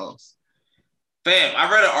playoffs. Fam,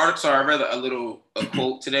 I read an article, I read a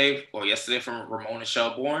quote today or yesterday from Ramona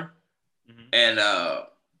Shelbourne. Mm-hmm. And I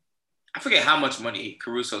forget how much money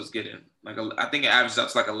Caruso's getting. Like, I think it averages up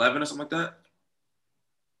to like 11 or something like that.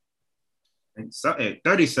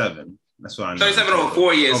 37. That's what I know. 37 over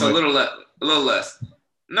 4 years, so a little less.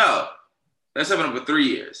 No, 37 over 3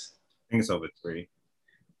 years. I think it's over 3.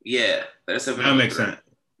 Yeah, 37. That makes sense.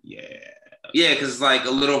 Yeah, because it's like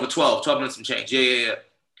a little over 12 minutes some change. Yeah.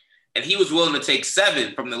 And he was willing to take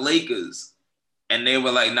 7 from the Lakers, and they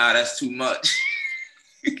were like, "Nah, that's too much."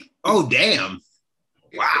 Oh, damn!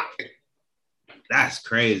 Wow, that's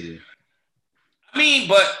crazy. I mean,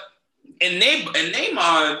 but in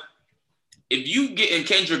Neymar, if you get in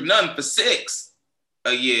Kendrick Nunn for 6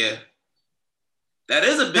 a year, that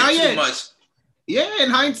is a bit too much. Yeah, in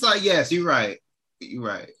hindsight, yes, you're right. You're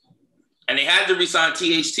right. And they had to resign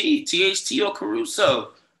THT or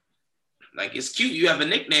Caruso. Like, it's cute. You have a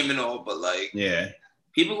nickname and all, but like,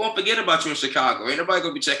 people won't forget about you in Chicago. Ain't nobody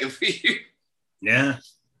gonna be checking for you. Yeah.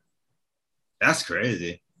 That's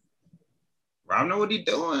crazy. Rob know what he's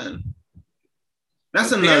doing.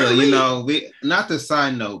 That's apparently another, not the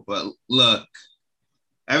side note, but look,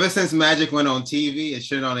 ever since Magic went on TV, it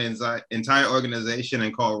shit on the entire organization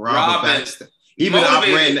and called Rob Baxter. He been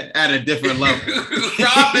operating at a different level.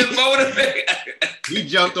 Robin motivated. He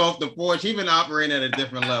jumped off the porch. He been operating at a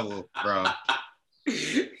different level, bro.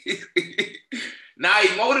 Nah,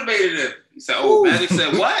 he motivated him. He said, Magic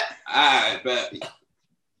said what? I bet.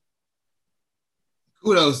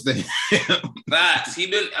 Kudos to him. Facts. He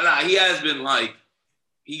has been like,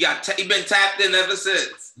 he been tapped in ever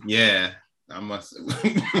since. Yeah, I must.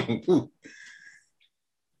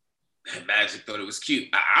 Magic thought it was cute.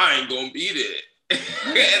 I ain't gonna be there.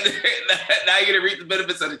 And now you're gonna reap the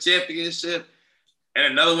benefits of the championship, and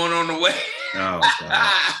another one on the way. Oh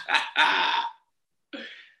God.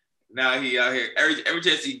 Now he out here. Every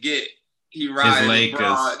chance he get, he rides.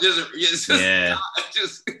 Lakers. Just.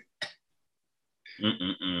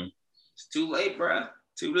 It's too late, bro.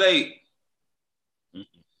 Too late.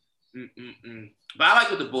 But I like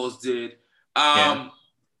what the Bulls did. I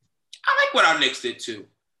like what our Knicks did too.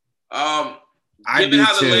 Given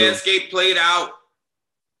how the landscape played out,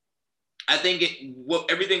 I think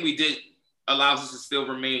everything we did allows us to still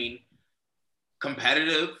remain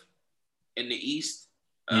competitive in the East,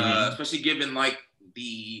 especially given like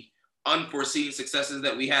the unforeseen successes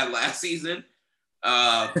that we had last season.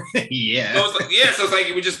 So it's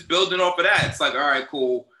like we're just building off of that. It's like, all right,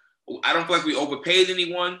 cool. I don't feel like we overpaid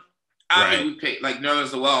anyone. I mean, we paid like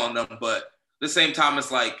nervous well on them, but at the same time,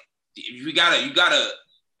 it's like you gotta.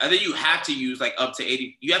 I think you have to use like up to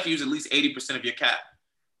 80. You have to use at least 80% of your cap.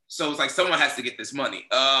 So it's like someone has to get this money.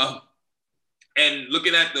 And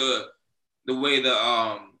looking at the way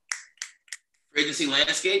the agency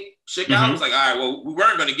landscape shook out, I was like, all right, well, we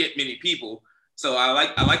weren't going to get many people. So I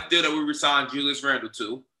like the deal that we resigned Julius Randle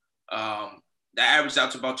to. That averaged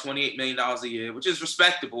out to about $28 million a year, which is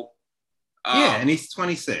respectable. And he's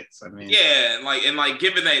 26. I mean, and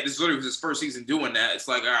given that this literally was his first season doing that, it's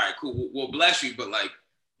like, all right, cool, we'll bless you, but like,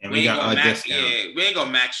 and we ain't gonna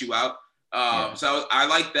max you out. So I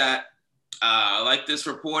like that. I like this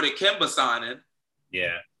reported Kemba signing.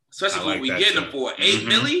 Yeah, especially what we getting him for $8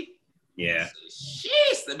 million. Yeah.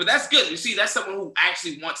 Jeez, but that's good. You see, that's someone who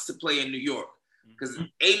actually wants to play in New York. Because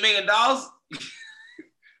 $8 million,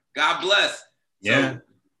 God bless. Yeah.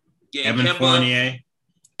 So, Evan Fournier.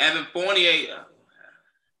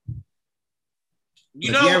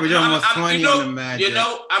 You know, almost 20 on the Magic. You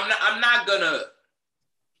know, I'm not gonna.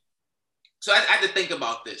 So I had to think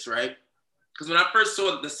about this, right? Because when I first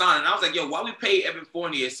saw the sign, I was like, "Yo, why we pay Evan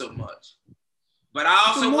Fournier so much?" But I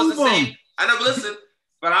also was the same. I know, but listen.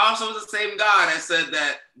 But I also was the same guy that said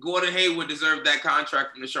that Gordon Hayward deserved that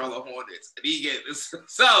contract from the Charlotte Hornets. And he get this.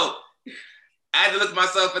 So I had to look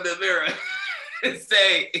myself in the mirror and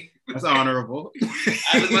say, "That's honorable."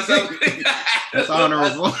 I look myself. That's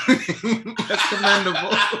honorable. That's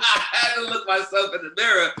commendable. I had to look myself in the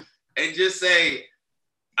mirror and just say,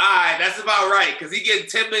 "All right, that's about right," because he getting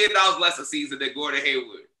 $10 million less a season than Gordon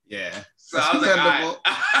Hayward. Yeah. So I was like, all right.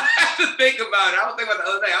 I had to think about it. I was thinking about it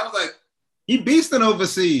the other day. I was like, he beasting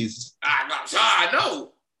overseas. I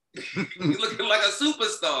know. He's looking like a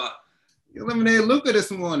superstar. He eliminated Luka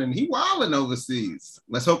this morning. He wilding overseas.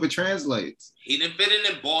 Let's hope it translates. He didn't fit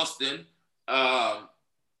in Boston.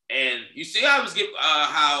 And you see how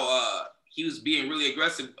he was being really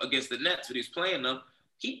aggressive against the Nets when he was playing them.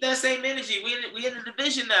 Keep that same energy. We in the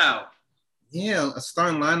division now. Yeah, a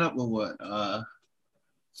starting lineup with what?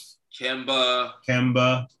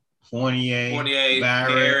 Kemba, Fournier,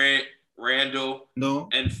 Barrett, Randall,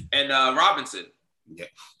 and Robinson. Yeah,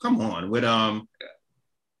 come on with a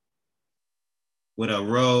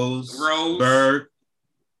Rose, Bird,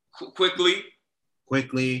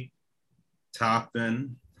 quickly,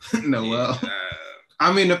 Toppin, Noel. Yeah.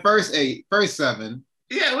 I mean, the first 7.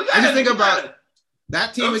 Yeah, we got. I just think about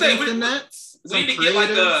that team against the Nets. We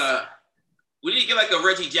need to get like a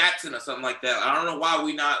Reggie Jackson or something like that. I don't know why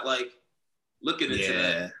we not like looking into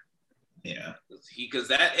that. Yeah, because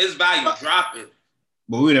that his value dropping.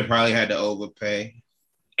 But we'd have probably had to overpay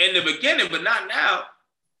in the beginning, but not now.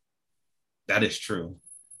 That is true.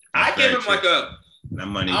 I give him like a. That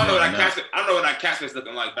money. I don't know what that cash is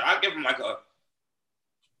looking like, but I give him like a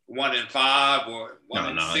 1 in 5 or 1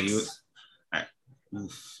 in 6.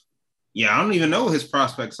 Yeah, I don't even know what his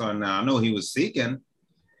prospects are now. I know he was seeking.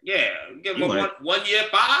 Yeah, give him a 1 year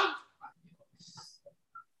 5.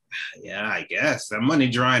 Yeah, I guess that money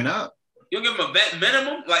drying up. You'll give him a vet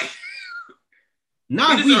minimum, like.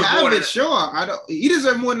 No, if we have it, sure. I don't. He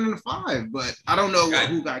deserves more than the 5, but I don't know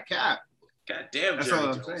who got capped. God damn, that's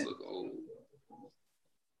Jerry Jones look old.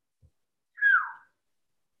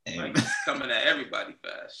 Like he's coming at everybody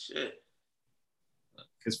fast. Shit.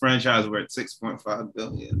 His franchise worth $6.5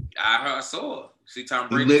 billion. I saw. See Tom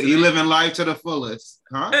Brady. He living life to the fullest,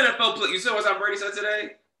 huh? NFL play. You saw what Tom Brady said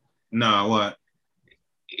today? No, what?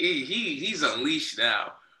 He's unleashed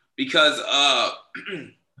now because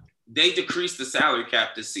they decreased the salary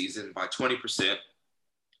cap this season by 20%.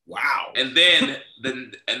 Wow. And then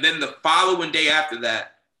the following day after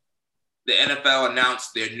that, the NFL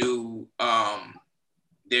announced their new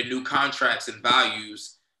contracts and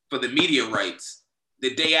values for the media rights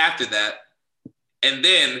the day after that. And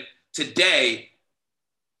then today,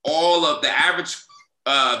 all of the average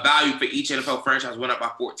value for each NFL franchise went up by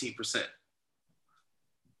 14%.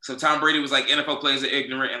 So Tom Brady was like, NFL players are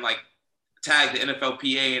ignorant, and like tagged the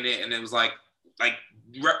NFLPA in it. And it was like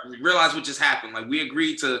realize what just happened. Like, we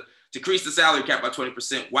agreed to decrease the salary cap by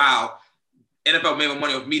 20%. Wow. NFL made more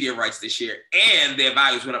money off media rights this year, and their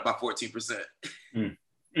values went up by 14%.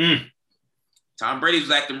 Tom Brady was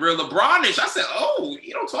acting real LeBron-ish. I said, "Oh,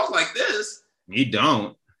 you don't talk like this." He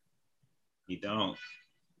don't. You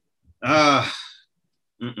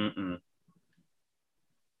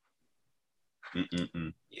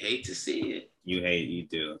hate to see it. You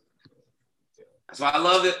do. That's why I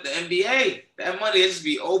love the NBA. That money just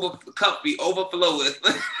be the cup be overflow with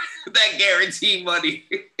that guaranteed money.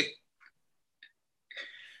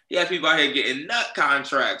 Yeah, people out here getting nut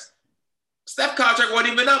contracts. Steph contract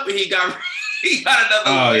wasn't even up, and he got another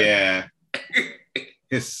one. Oh yeah,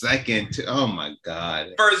 his second. Oh my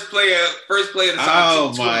God. First player to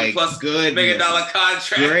sign $2+ million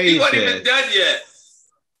contract. He wasn't even done yet.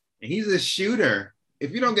 He's a shooter.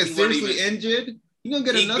 If you don't get seriously injured, you're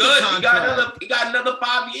gonna get another contract. He got another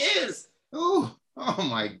 5 years. Oh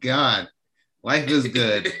my God. Life is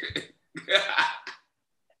good.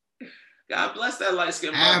 God bless that light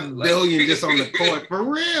skin. $500 million just on the court. For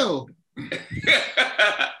real.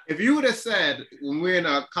 If you would have said when we were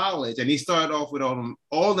in college and he started off with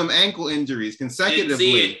all them ankle injuries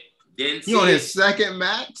consecutively, didn't see it. On his second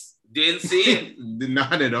max? Didn't see it.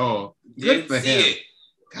 Not at all. Good for him.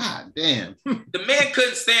 God damn. The man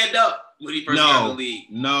couldn't stand up when he first got in the league.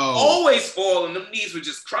 No. Always falling. Them knees were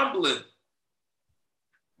just crumbling.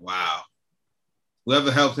 Wow.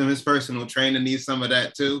 Whoever helped him, his personal trainer needs some of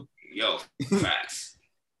that too. Yo, facts.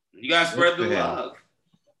 You guys spread the love.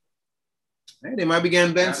 Hey, they might be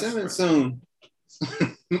getting Ben Simmons soon.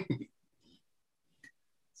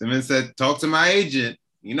 Simmons said, talk to my agent.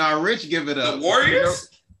 You know how Rich give it up. The Warriors?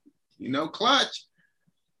 You know, clutch.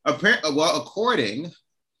 According to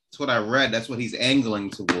what I read, that's what he's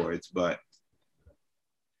angling towards. But,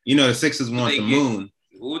 you know, the Sixers want the moon.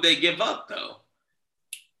 Who would they give up, though?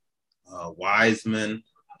 Wiseman,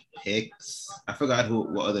 Hicks. I forgot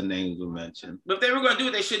what other names were mentioned. But if they were going to do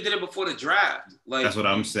it, they should have did it before the draft. Like, that's what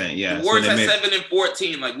I'm saying, yeah. The Warriors had 7 and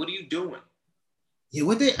 14. Like, what are you doing? Yeah,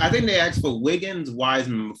 I think they asked for Wiggins,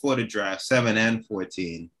 Wiseman before the draft, 7 and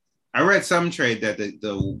 14. I read some trade that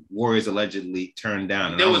the Warriors allegedly turned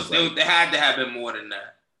down. They had to have been more than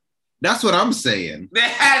that. That's what I'm saying. They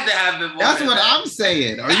had to have been more. That's what I'm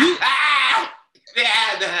saying. Are you? They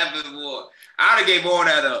had to have been more. I would have gave all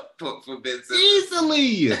that up for Ben Simmons.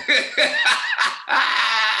 Easily.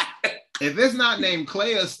 If it's not named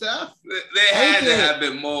Clay or Steph, they had to have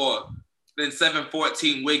been more than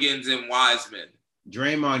 7-14 Wiggins and Wiseman.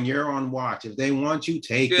 Draymond, you're on watch. If they want you,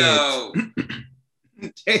 take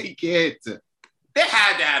it. Take it. There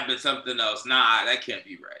had to have been something else. Nah, that can't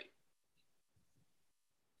be right.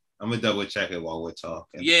 I'm going to double check it while we're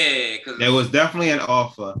talking. Yeah. Because there was definitely an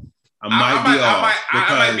offer. I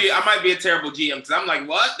might be a terrible GM because I'm like,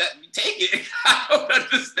 what? Take it. I don't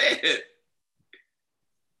understand.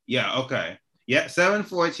 Yeah, okay. Yeah,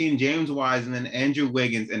 7-14, James Wiseman, Andrew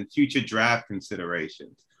Wiggins, and future draft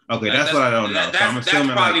considerations. Okay, that's what I don't know.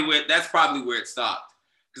 That's probably where it stopped.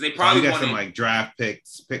 Because they probably wanted some like draft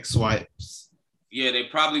picks, pick swipes. Yeah, they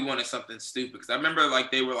probably wanted something stupid. Because I remember like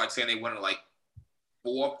they were like saying they wanted like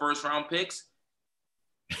 4 first-round picks.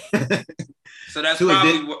 So that's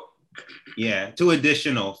probably what. Yeah, 2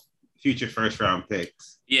 additional future first-round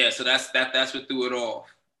picks. Yeah, so that's what threw it off.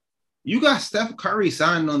 You got Steph Curry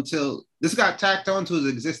signed until this got tacked on to his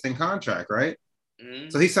existing contract, right? Mm-hmm.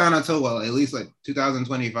 So he signed until at least like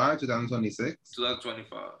 2025, 2026?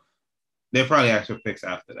 2025. They'll probably ask for picks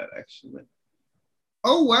after that, actually.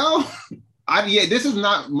 Oh well. This is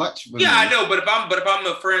not much for me. I know, but if I'm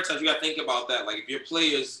a franchise, you gotta think about that. Like if your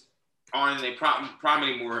players aren't in a prime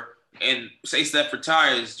anymore and say Steph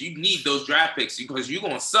retires, you need those draft picks because you're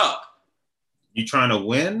gonna suck. You trying to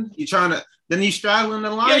win? Then you straddling the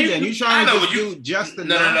line. You trying to do just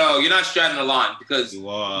enough. No. You're not straddling the line because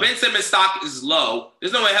Ben Simmons' stock is low.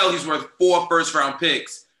 There's no way hell he's worth 4 first-round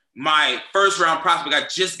picks. My first-round prospect I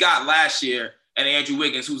just got last year, and Andrew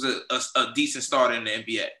Wiggins, who's a decent starter in the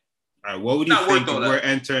NBA. All right, what would you think if we're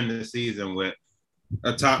entering the season with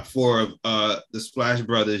a top 4 of the Splash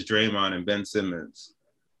Brothers, Draymond and Ben Simmons?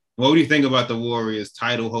 What do you think about the Warriors'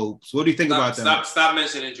 title hopes? What do you think about them? Stop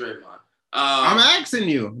mentioning Draymond. I'm asking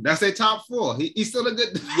you. That's their top 4. He's still a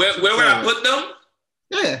good. Where would I put them?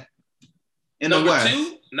 Yeah. In number the West.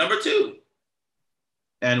 2. Number 2.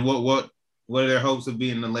 And what are their hopes of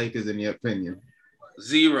being the Lakers in your opinion?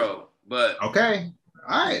 0. But okay.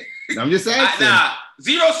 All right. I'm just asking.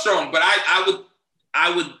 0 strong. But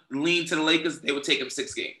I would lean to the Lakers. They would take them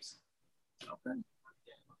 6 games. Okay.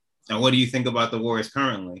 And what do you think about the Warriors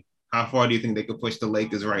currently? How far do you think they could push the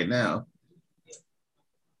Lakers right now?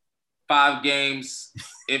 5 games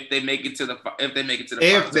if they make it to the finals. They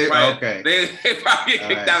probably get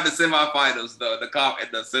kicked out of the semifinals though. The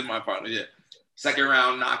semifinals, yeah. Second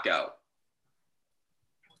round knockout.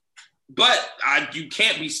 But you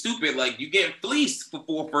can't be stupid. Like you get fleeced for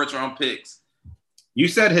 4 first-round picks. You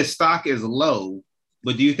said his stock is low,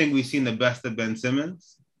 but do you think we've seen the best of Ben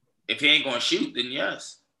Simmons? If he ain't gonna shoot, then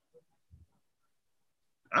yes.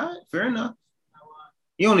 All right, fair enough.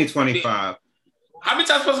 He only 25. How many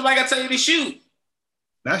times somebody got to tell you to shoot?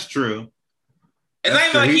 That's true. It's not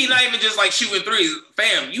even like he's not even just like shooting threes.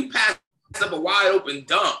 Fam, you passed up a wide open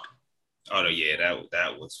dunk. Oh yeah,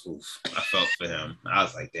 that was oof. I felt for him. I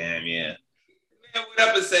was like, damn, yeah. Man went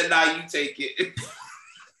up and said, "Nah, you take it."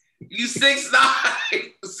 You 6'9",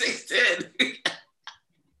 6'10".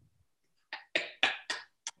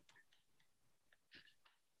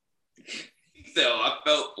 He said, "Oh, I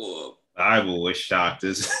felt for him." I was shocked.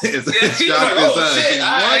 It's shocked as us.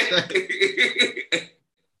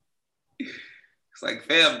 It's like,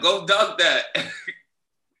 fam, go dunk that.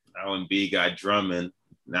 Now when B got Drummond,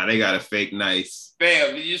 now they got a fake nice.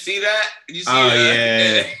 Fam, did you see that? Did you see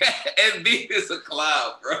that? Yeah. And B is a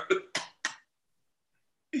clown, bro.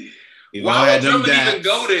 Why would Drummond even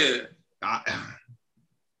go there?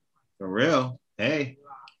 For real. Hey.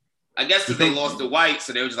 I guess because they lost to White,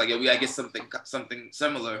 so they were just like, yeah, we gotta get something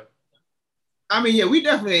similar. I mean, yeah, we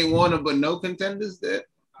definitely ain't won them, but no contenders.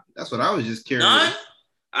 That's what I was just curious. None?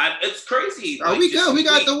 It's crazy. Oh, we good. We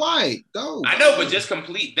got the white. Go. I know, but just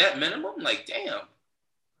complete vet minimum. Like, damn.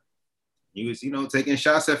 He was, taking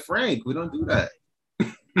shots at Frank. We don't do that.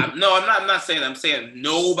 I'm not saying that. I'm saying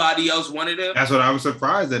nobody else wanted him. That's what I was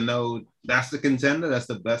surprised that that's the contender. That's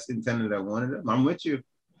the best contender that wanted him. I'm with you.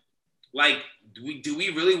 Like, do we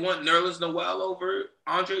really want Nerlens Noel over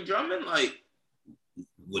Andre Drummond? Like,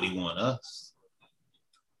 would he want us?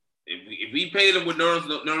 If we paid him what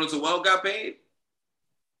Nerlens Noel got paid?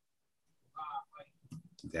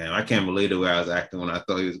 Damn, I can't believe the way I was acting when I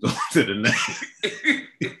thought he was going to the Nets.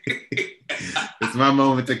 It's my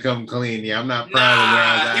moment to come clean. Yeah, I'm not proud of where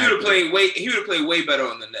I was acting. He would have played way better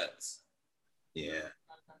on the Nets. Yeah.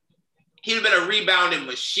 He'd have been a rebounding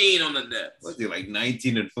machine on the Nets. Was he like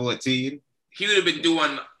 19 and 14? He would have been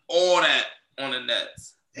doing all that on the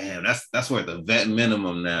Nets. Damn, that's worth a vet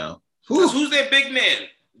minimum now. Who's their big man?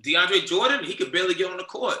 DeAndre Jordan? He could barely get on the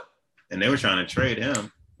court. And they were trying to trade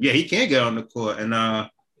him. Yeah, he can't get on the court. And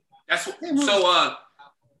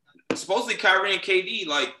supposedly Kyrie and KD,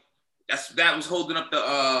 like that was holding up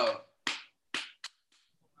the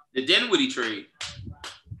Dinwiddie trade.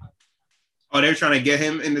 Oh, they were trying to get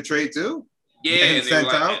him in the trade too? Yeah, and they were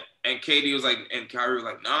like, and KD was like, and Kyrie was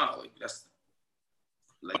like, nah, like that's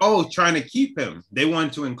like, trying to keep him. They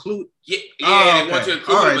wanted to include. Yeah, they wanted to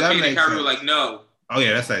include him, but KD and Kyrie were like, no. Oh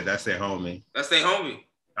yeah, that's their homie. That's their homie.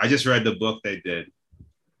 I just read the book they did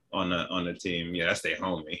on the team. Yeah, that's their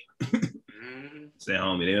homie. It's their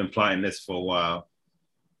homie. They've been plotting this for a while.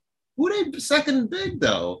 Who they second big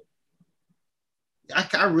though?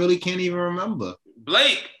 I really can't even remember.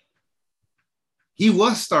 Blake. He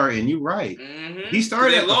was starting. You're right. Mm-hmm. He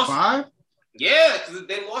started at the 5? Yeah, because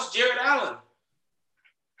they lost Jared Allen.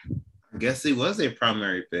 I guess he was their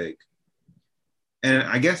primary pick. And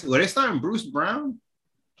I guess, were they starting Bruce Brown?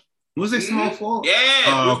 Was they small forward?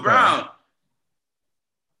 Yeah, Bruce Brown.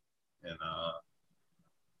 And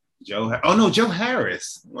Joe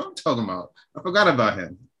Harris. What am I talking about? I forgot about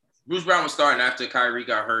him. Bruce Brown was starting after Kyrie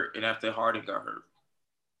got hurt and after Harden got hurt.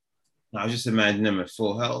 I was just imagining him at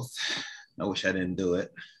full health. I wish I didn't do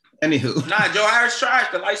it. Anywho. Nah, Joe Harris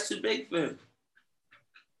trash. The light's too big for him.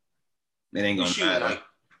 It ain't gonna matter.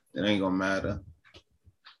 It ain't gonna matter.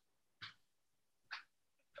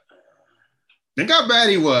 Think how bad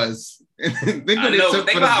he was. Think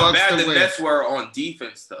about how bad the Nets were on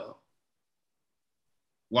defense, though.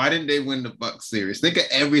 Why didn't they win the Bucks series? Think of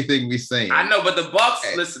everything we saying. I know, but the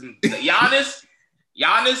Bucks, listen, Giannis,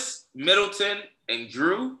 Middleton, and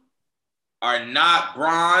Drew are not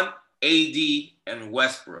Bron, AD, and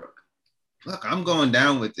Westbrook. Look, I'm going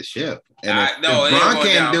down with the ship. And if Bron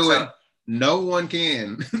can't do it, no one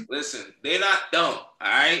can. Listen, they're not dumb, all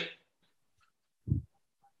right?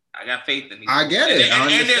 I got faith in these. I get it.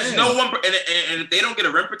 And there's no one, and if they don't get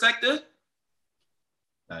a rim protector.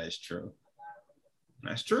 That is true.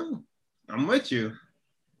 That's true. I'm with you.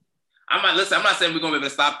 I'm not saying we're going to be able to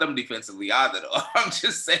stop them defensively either, though. I'm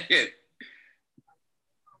just saying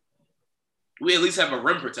we at least have a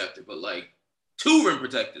rim protector, but like 2 rim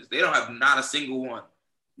protectors. They don't have not a single one.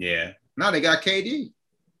 Yeah. No, they got KD.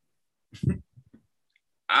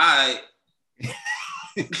 I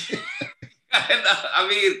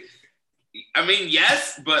mean,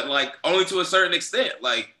 yes, but like only to a certain extent.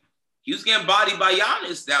 Like he was getting bodied by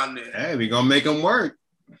Giannis down there. Hey, we gonna make him work.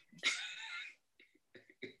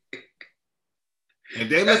 If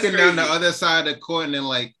they're looking down the other side of the court and they're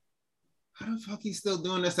like, how the fuck he's still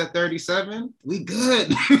doing this at 37? We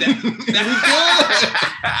good. We good.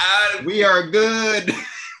 We are good.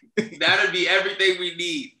 That'd be everything we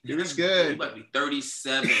need. It's good. We might be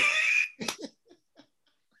 37.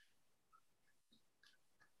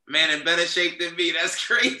 Man, in better shape than me. That's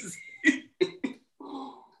crazy.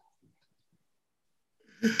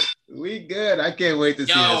 We good. I can't wait to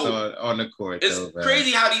see us on the court. It's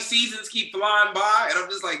crazy how these seasons keep flying by, and I'm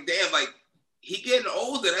just like, damn, like he getting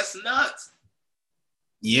older. That's nuts.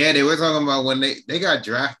 Yeah, they were talking about when they got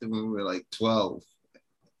drafted when we were like 12.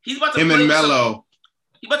 He's about to him and Melo.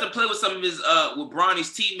 He's about to play with some of his with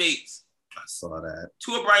Bronny's teammates. I saw that.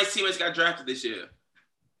 2 of Bronny's teammates got drafted this year.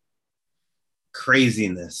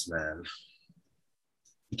 Craziness, man.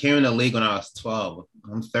 He came in the league when I was 12.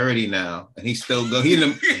 I'm 30 now, and he's still going. He in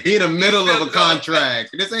the middle of a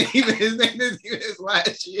contract. This ain't even his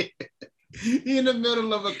last year. He in the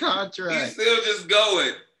middle of a contract. He's still just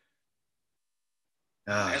going.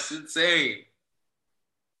 That's insane.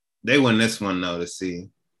 They win this one though to see.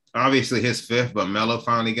 Obviously his 5th, but Melo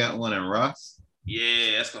finally got one, and Russ.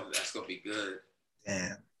 Yeah, that's gonna be good.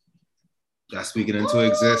 Damn. Got speaking into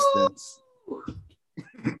existence.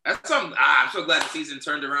 That's something. I'm so glad the season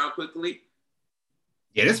turned around quickly.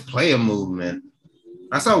 Yeah, this player movement.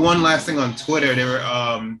 I saw one last thing on Twitter.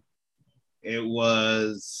 It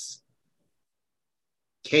was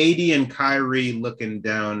KD and Kyrie looking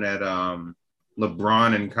down at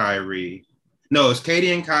LeBron and Kyrie. No, it's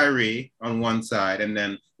KD and Kyrie on one side, and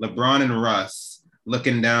then LeBron and Russ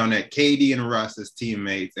looking down at KD and Russ as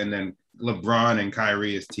teammates, and then LeBron and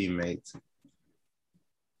Kyrie as teammates.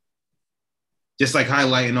 Just like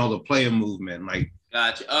highlighting all the player movement. Like,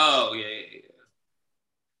 gotcha. Oh, yeah.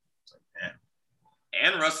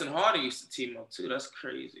 And Russ and Harden used to team up too. That's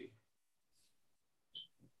crazy.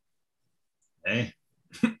 Hey.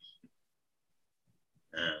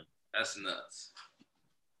 That's nuts.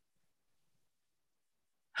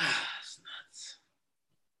 That's nuts.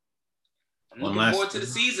 I'm looking forward to the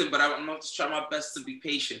season, but I'm going to try my best to be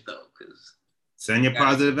patient though, because send your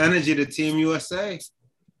positive energy to Team USA.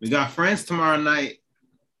 We got France tomorrow night.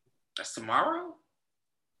 That's tomorrow?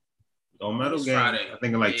 Gold medal game. Friday. I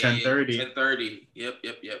think like 10:30. 10:30. Yep.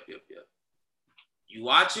 You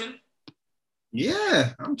watching?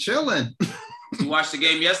 Yeah, I'm chilling. You watched the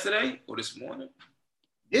game yesterday or this morning?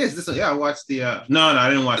 Yes, I watched the. No, I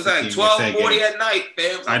didn't watch. It's like 12:40 at night,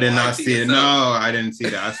 fam. I did not see it. No, I didn't see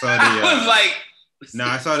that. I saw the. I was like. No,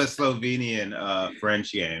 I saw the Slovenian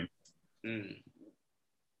French game. I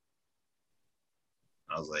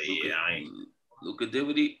was like, Luka, yeah, I ain't. Luka did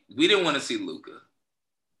what we didn't want to see Luka.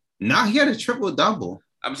 Nah, he had a triple-double.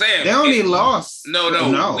 I'm saying they only lost.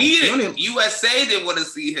 No. We didn't. USA didn't want to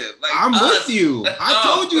see him. Like, I'm with you. I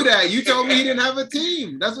told you that. You told me he didn't have a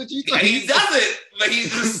team. That's what you told me. He doesn't. But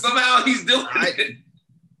he's just somehow he's doing it.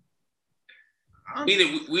 We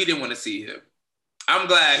didn't want to see him. I'm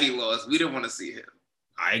glad he lost. We didn't want to see him.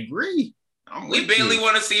 I agree. We barely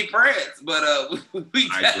want to see France, but I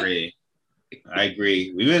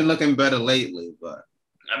agree. We've been looking better lately, but.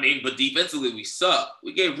 But defensively, we suck.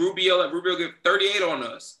 We gave Rubio gave 38 on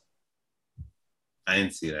us. I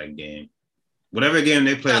didn't see that game. Whatever game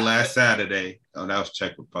they played last Saturday. Oh, that was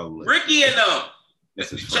Czech Republic. Ricky and them.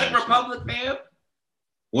 This is Czech Republic, man.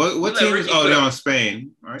 What team is? Oh, they're on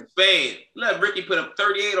Spain, right? Spain. Let Ricky put up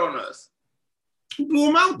 38 on us. Who blew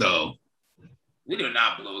them out, though? We did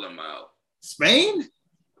not blow them out. Spain?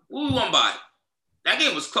 Who we won by? That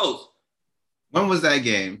game was close. When was that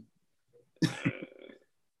game?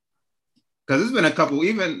 Because there's been a couple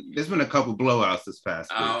blowouts this past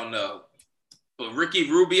week. I don't know. But Ricky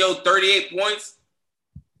Rubio, 38 points.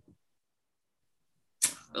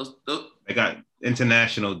 Those. They got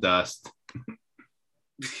international dust.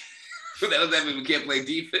 That doesn't mean we can't play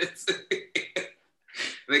defense.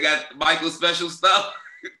 They got Michael special stuff.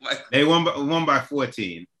 They won by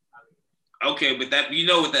 14. Okay, but that you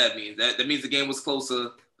know what that means. That means the game was closer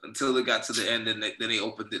until it got to the end, and then they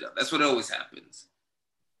opened it up. That's what always happens.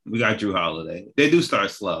 We got Drew Holiday. They do start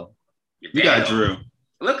slow. We got Drew.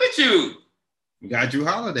 Look at you. We got Drew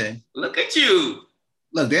Holiday. Look at you.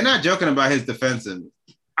 Look, they're not joking about his defensive.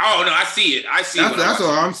 Oh, no, I see it. That's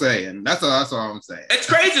what I'm saying. That's all I'm saying. It's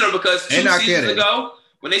crazy, though, because 2 seasons ago,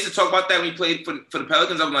 when they used to talk about that when he played for the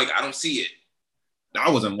Pelicans, I'm like, I don't see it. I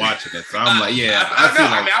wasn't watching it, so I'm like, yeah.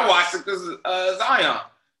 I watched it because Zion.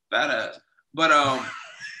 Badass. But,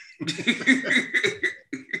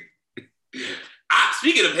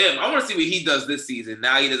 speaking of him, I want to see what he does this season.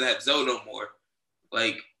 Now he doesn't have Zoe no more.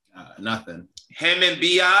 Like nothing. Him and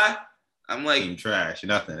BI, I'm like team trash.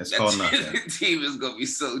 Nothing. It's called nothing. The team is gonna be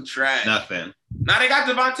so trash. Nothing. Now they got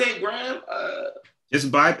Devontae Graham. Just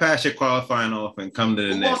bypass your qualifying off and come to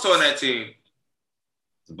the Who next. Who else on that team?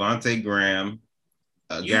 Devontae Graham,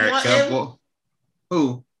 Garrett Temple.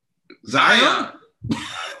 Who? Zion.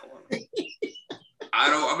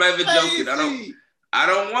 I'm not even joking. I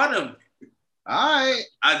don't want him. All right.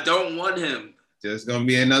 I don't want him. Just gonna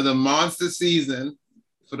be another monster season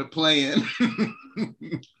for the play-in.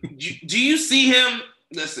 Do you see him?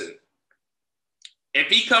 Listen, if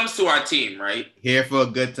he comes to our team, right? Here for a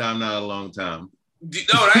good time, not a long time.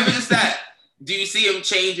 No, not even just that. Do you see him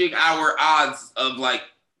changing our odds of like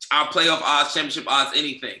our playoff odds, championship odds,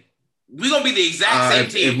 anything? We're gonna be the exact same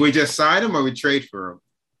team. If we just sign him or we trade for him.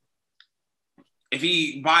 If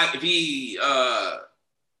he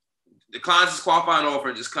declines his qualifying offer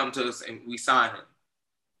and just come to us and we sign him.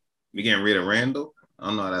 We getting rid of Randall? I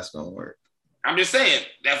don't know how that's gonna work. I'm just saying.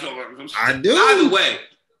 That's what I do. Either way,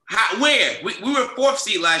 where we were 4th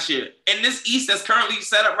seed last year, in this East that's currently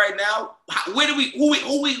set up right now. Who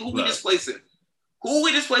we displacing? Who are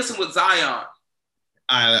we displacing with Zion?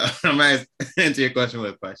 I'm gonna answer your question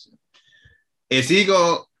with a question. Is he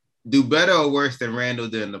gonna do better or worse than Randall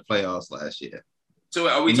did in the playoffs last year? So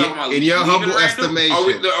are we talking about in your humble Randall? estimation? Are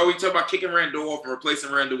we talking about kicking Randall off and replacing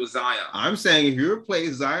Randall with Zion? I'm saying if you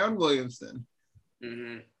replace Zion Williamson,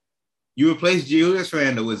 You replace Julius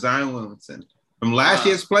Randle with Zion Williamson from last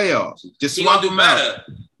year's playoffs. Just swap them out.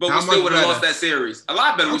 But we still would have lost that series. A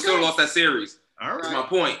lot better. Okay. We still lost that series. All right. That's my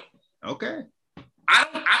point. Okay. I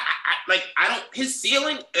don't. His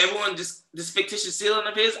ceiling. Everyone just this fictitious ceiling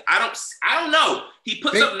of his. I don't know. He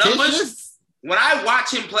puts up numbers. When I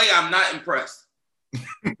watch him play, I'm not impressed.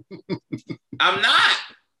 I'm not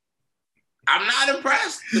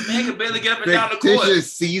impressed. The man can barely get up and down the court.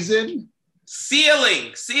 Fictitious season.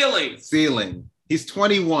 Ceiling. He's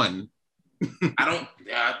 21.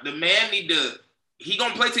 The man need to. He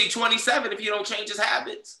gonna play till he's 27 if he don't change his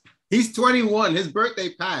habits. He's 21. His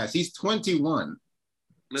birthday passed. He's 21.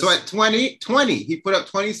 Listen, so at 20, he put up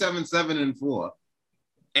 27, 7, and 4.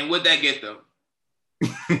 And what'd that get them?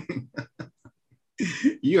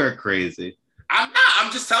 You are crazy. I'm not. I'm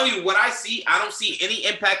just telling you what I see. I don't see any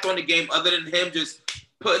impact on the game other than him just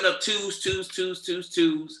putting up twos,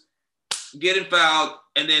 getting fouled,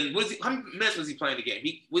 and then how many minutes was he playing the game?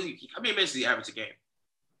 How many minutes did he average a game?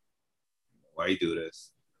 Why you do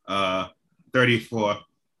this? 34.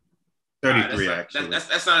 33 actually.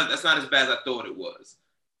 That's not as bad as I thought it was.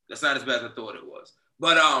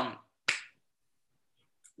 But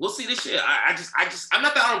we'll see this year. I'm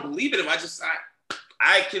not that I don't believe in him.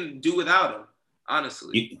 I can do without him,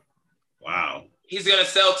 honestly. Wow. He's gonna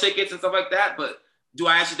sell tickets and stuff like that, but do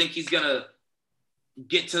I actually think he's gonna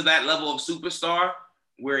get to that level of superstar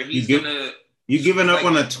where he's gonna? You giving up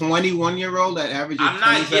on a 21-year-old that averages? I'm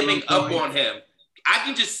not giving up on him. I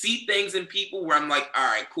can just see things in people where I'm like, all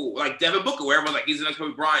right, cool. Like Devin Booker, where everyone's like, he's the next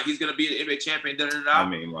Kobe Bryant. He's going to be an NBA champion. I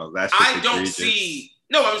mean, well, that's just egregious. Don't see.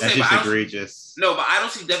 No, I'm saying, that's egregious. No, but I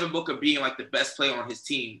don't see Devin Booker being like the best player on his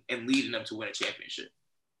team and leading them to win a championship.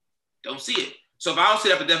 Don't see it. So if I don't see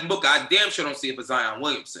that for Devin Booker, I damn sure don't see it for Zion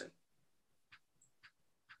Williamson.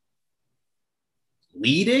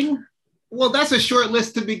 Leading? Well, that's a short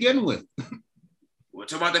list to begin with. We're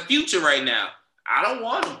talking about the future right now. I don't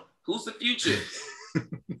want him. Who's the future?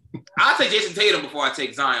 I'll take Jason Tatum before I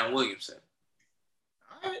take Zion Williamson.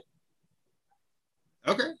 All right.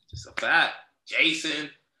 Okay. Just a fact. Jason,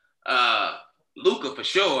 Luka for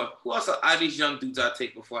sure. Who else are these young dudes I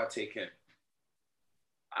take before I take him?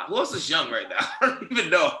 Who else is young right now? I don't even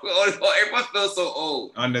know. Everyone feels so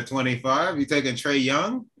old. Under 25? You taking Trae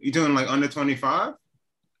Young? You doing like under 25?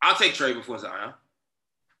 I'll take Trae before Zion.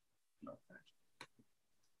 Okay.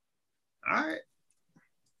 All right.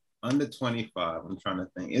 Under 25. I'm trying to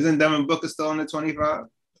think. Isn't Devin Booker still under 25?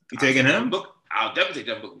 You taking him? I'll definitely take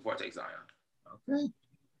Devin Booker before I take Zion. Okay.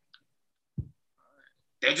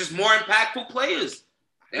 They're just more impactful players.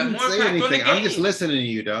 They have more impact on the game. I'm just listening to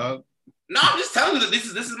you, dog. No, I'm just telling you that this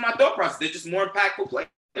is my thought process. They're just more impactful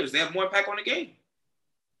players. They have more impact on the game.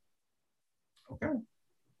 Okay.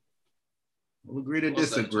 We'll agree to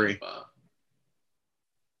disagree.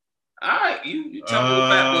 All right, you tell me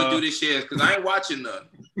what Fat Boy do this year, because I ain't watching none.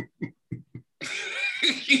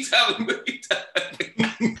 You tell me what you tell me.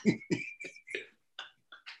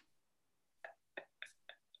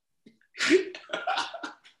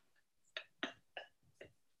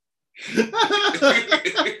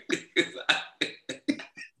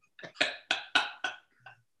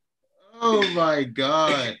 Oh my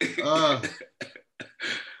God.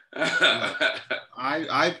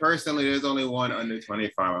 I personally, there's only one under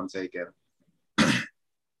 25 I'm taking.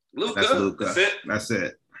 Luka. That's Luka. That's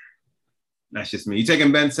it. That's just me. You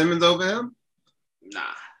taking Ben Simmons over him? Nah.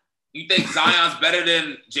 You think Zion's better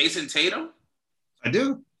than Jason Tatum? I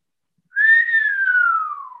do.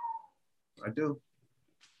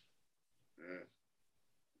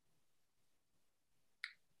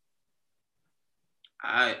 All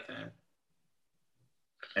right, man.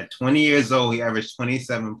 At 20 years old, he averaged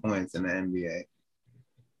 27 points in the NBA.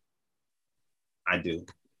 I do.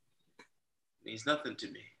 Means nothing to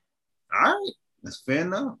me. All right. That's fair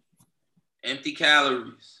enough. Empty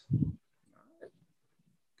calories.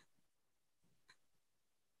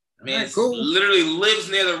 Man, right, cool. Literally lives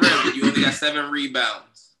near the rim, but you only got 7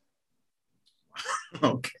 rebounds.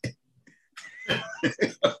 Okay.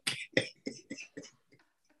 Okay.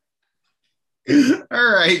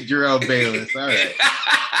 All right, Jarrell Bayless. All right.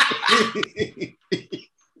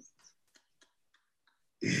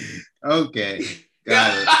 Okay.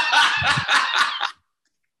 Got it.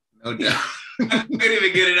 No doubt. I couldn't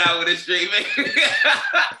even get it out with a straight man.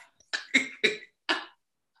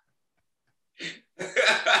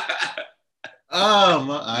 Oh,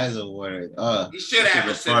 my eyes are watering. You should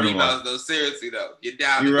have 10 rebounds, though. Seriously, though. You're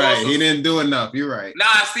down. You're right. He didn't do enough. You're right.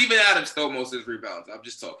 Nah, Steven Adams stole most of his rebounds. I'm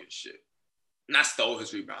just talking shit. Not stole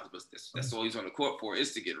his rebounds, but that's all he's on the court for,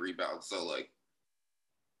 is to get rebounds. So, like,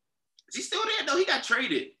 is he still there? No, he got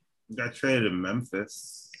traded. Got traded to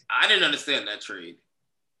Memphis. I didn't understand that trade.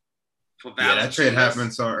 For Valanciunas. Yeah, that trade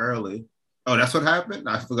happened so early. Oh, that's what happened?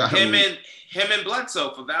 I forgot. Him and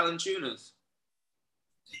Bledsoe for Valanciunas.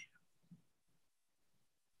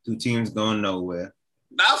 Two teams going nowhere.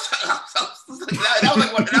 That was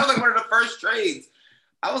like one of the first trades.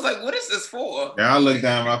 I was like, what is this for? Yeah, I looked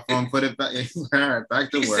down my phone, put it back,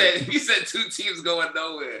 back to work. He said two teams going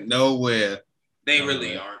nowhere. Nowhere. They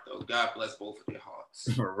really aren't, though. God bless both of their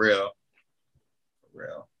hearts. For real.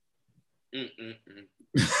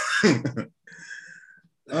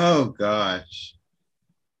 Oh, gosh.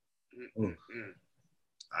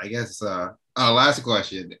 I guess, last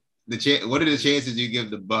question. What are the chances you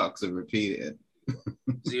give the Bucks of repeating?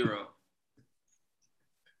 0.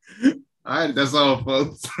 All right, that's all,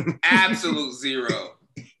 folks. Absolute 0.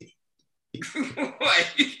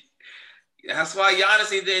 That's why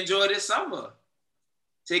Giannis needs to enjoy this summer.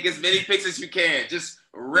 Take as many picks as you can. Just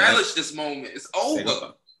relish this moment. It's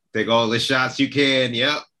over. Take all the shots you can.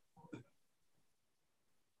 Yep.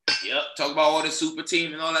 Talk about all the super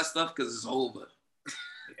team and all that stuff because it's over.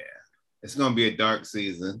 Yeah. It's going to be a dark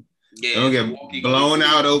season. Yeah, they're going to get blown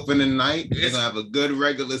out opening night. They're going to have a good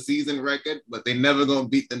regular season record, but they're never going to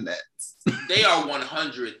beat the Nets. They are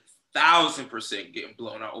 100,000% getting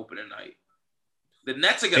blown out opening night. The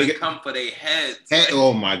Nets are going to come for their heads.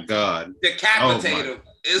 Oh, my God. Decapitate them.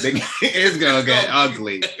 It's going to get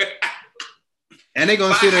ugly. And they're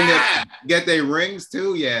going to sit in there, get their rings,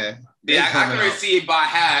 too. Yeah. Yeah, I can already see it by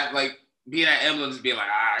half. Like, being at Emblem, just being like,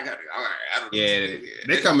 I got to. Yeah,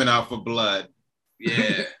 they're coming out for blood.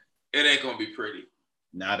 Yeah. It ain't going to be pretty.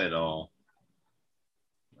 Not at all.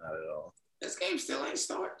 This game still ain't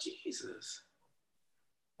started. Jesus.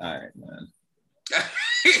 All right, man.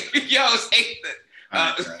 Yo, say that.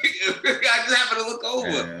 I just happened to look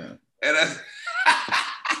over. And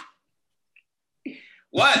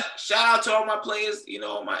what? Shout out to all my players,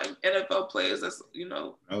 my NFL players that's,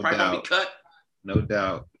 probably going to be cut. No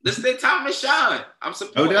doubt. This is their time to shine. I'm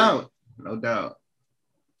supporting. No doubt.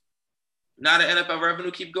 Now the NFL revenue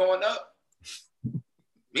keep going up.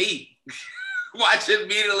 Me. Watching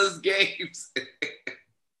meaningless games. Damn,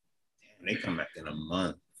 they come back in a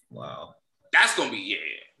month. Wow. That's going to be,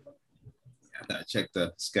 I got to check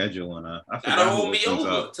the schedule. That'll hold me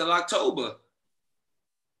over till October.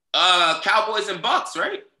 Cowboys and Bucks,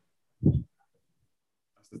 right?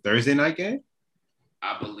 That's the Thursday night game?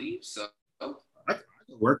 I believe so. I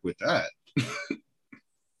can work with that.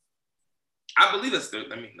 I believe it's Thursday.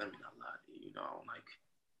 Let me not lie to you.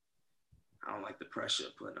 I don't like the pressure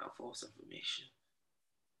of putting out false information.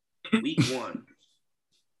 Week 1.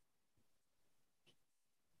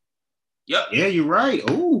 Yep. Yeah, you're right.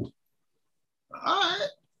 Ooh. All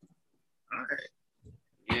right.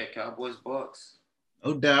 Yeah, Cowboys, Bucks.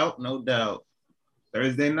 No doubt.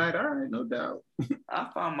 Thursday night, all right, no doubt. I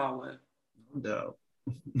found my way. No doubt.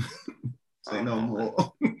 Say no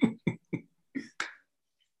more.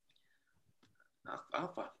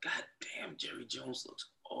 God damn, Jerry Jones looks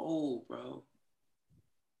old, bro.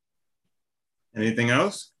 Anything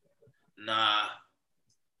else? Nah.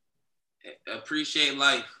 Appreciate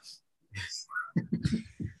life.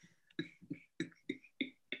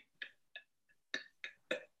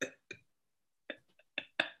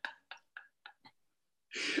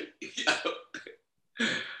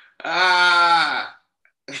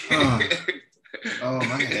 Oh,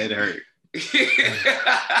 my head hurt.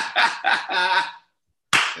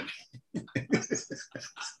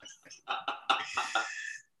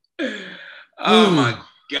 Oh my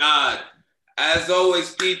God. As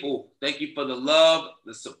always, people, thank you for the love,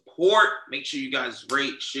 the support. Make sure you guys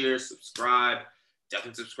rate, share, subscribe.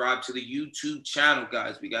 Definitely subscribe to the YouTube channel,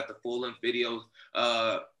 guys. We got the full-length videos,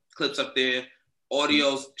 clips up there.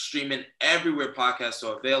 Audios streaming everywhere podcasts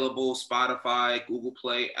are available. Spotify, Google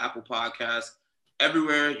Play, Apple Podcasts.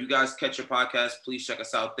 Everywhere you guys catch your podcast, please check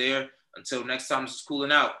us out there. Until next time, this is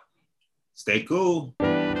Cooling Out. Stay cool.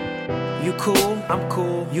 You cool, I'm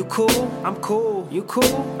cool. You cool, I'm cool. You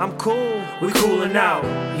cool, I'm cool. We coolin' out.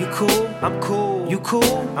 You cool, I'm cool. You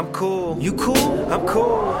cool, I'm cool. You cool, I'm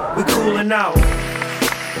cool. We coolin' out.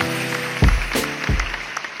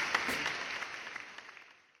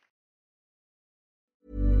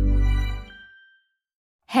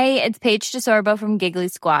 Hey, it's Paige DeSorbo from Giggly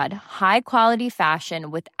Squad. High quality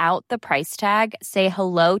fashion without the price tag. Say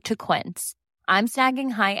hello to Quince. I'm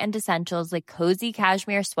snagging high-end essentials like cozy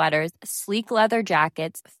cashmere sweaters, sleek leather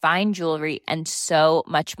jackets, fine jewelry, and so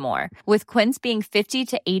much more. With Quince being 50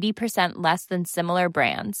 to 80% less than similar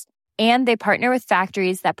brands. And they partner with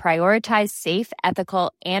factories that prioritize safe,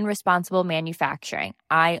 ethical, and responsible manufacturing.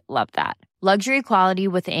 I love that. Luxury quality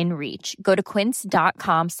within reach. Go to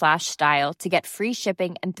quince.com/style to get free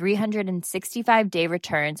shipping and 365-day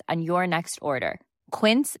returns on your next order.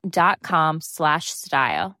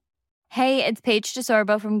 Quince.com/style. Hey, it's Paige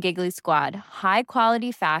DeSorbo from Giggly Squad. High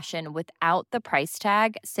quality fashion without the price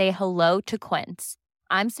tag. Say hello to Quince.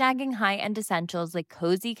 I'm snagging high-end essentials like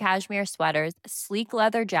cozy cashmere sweaters, sleek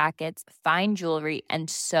leather jackets, fine jewelry, and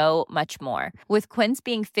so much more. With Quince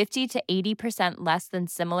being 50 to 80% less than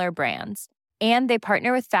similar brands. And they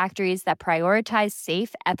partner with factories that prioritize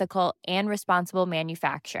safe, ethical, and responsible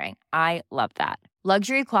manufacturing. I love that.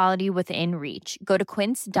 Luxury quality within reach. Go to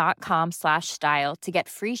quince.com/style to get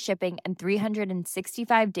free shipping and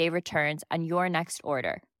 365-day returns on your next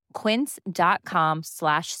order.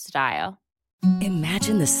 Quince.com/style.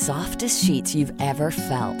 Imagine the softest sheets you've ever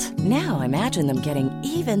felt. Now imagine them getting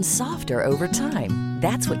even softer over time.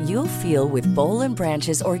 That's what you'll feel with Boll &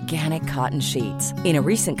 Branch's organic cotton sheets. In a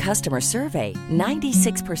recent customer survey,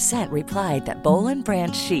 96% replied that Boll &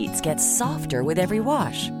 Branch sheets get softer with every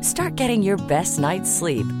wash. Start getting your best night's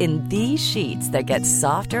sleep in these sheets that get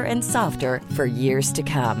softer and softer for years to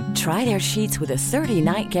come. Try their sheets with a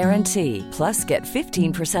 30-night guarantee. Plus, get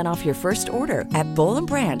 15% off your first order at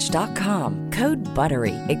bollandbranch.com. Code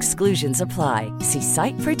BUTTERY. Exclusions apply. See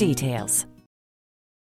site for details.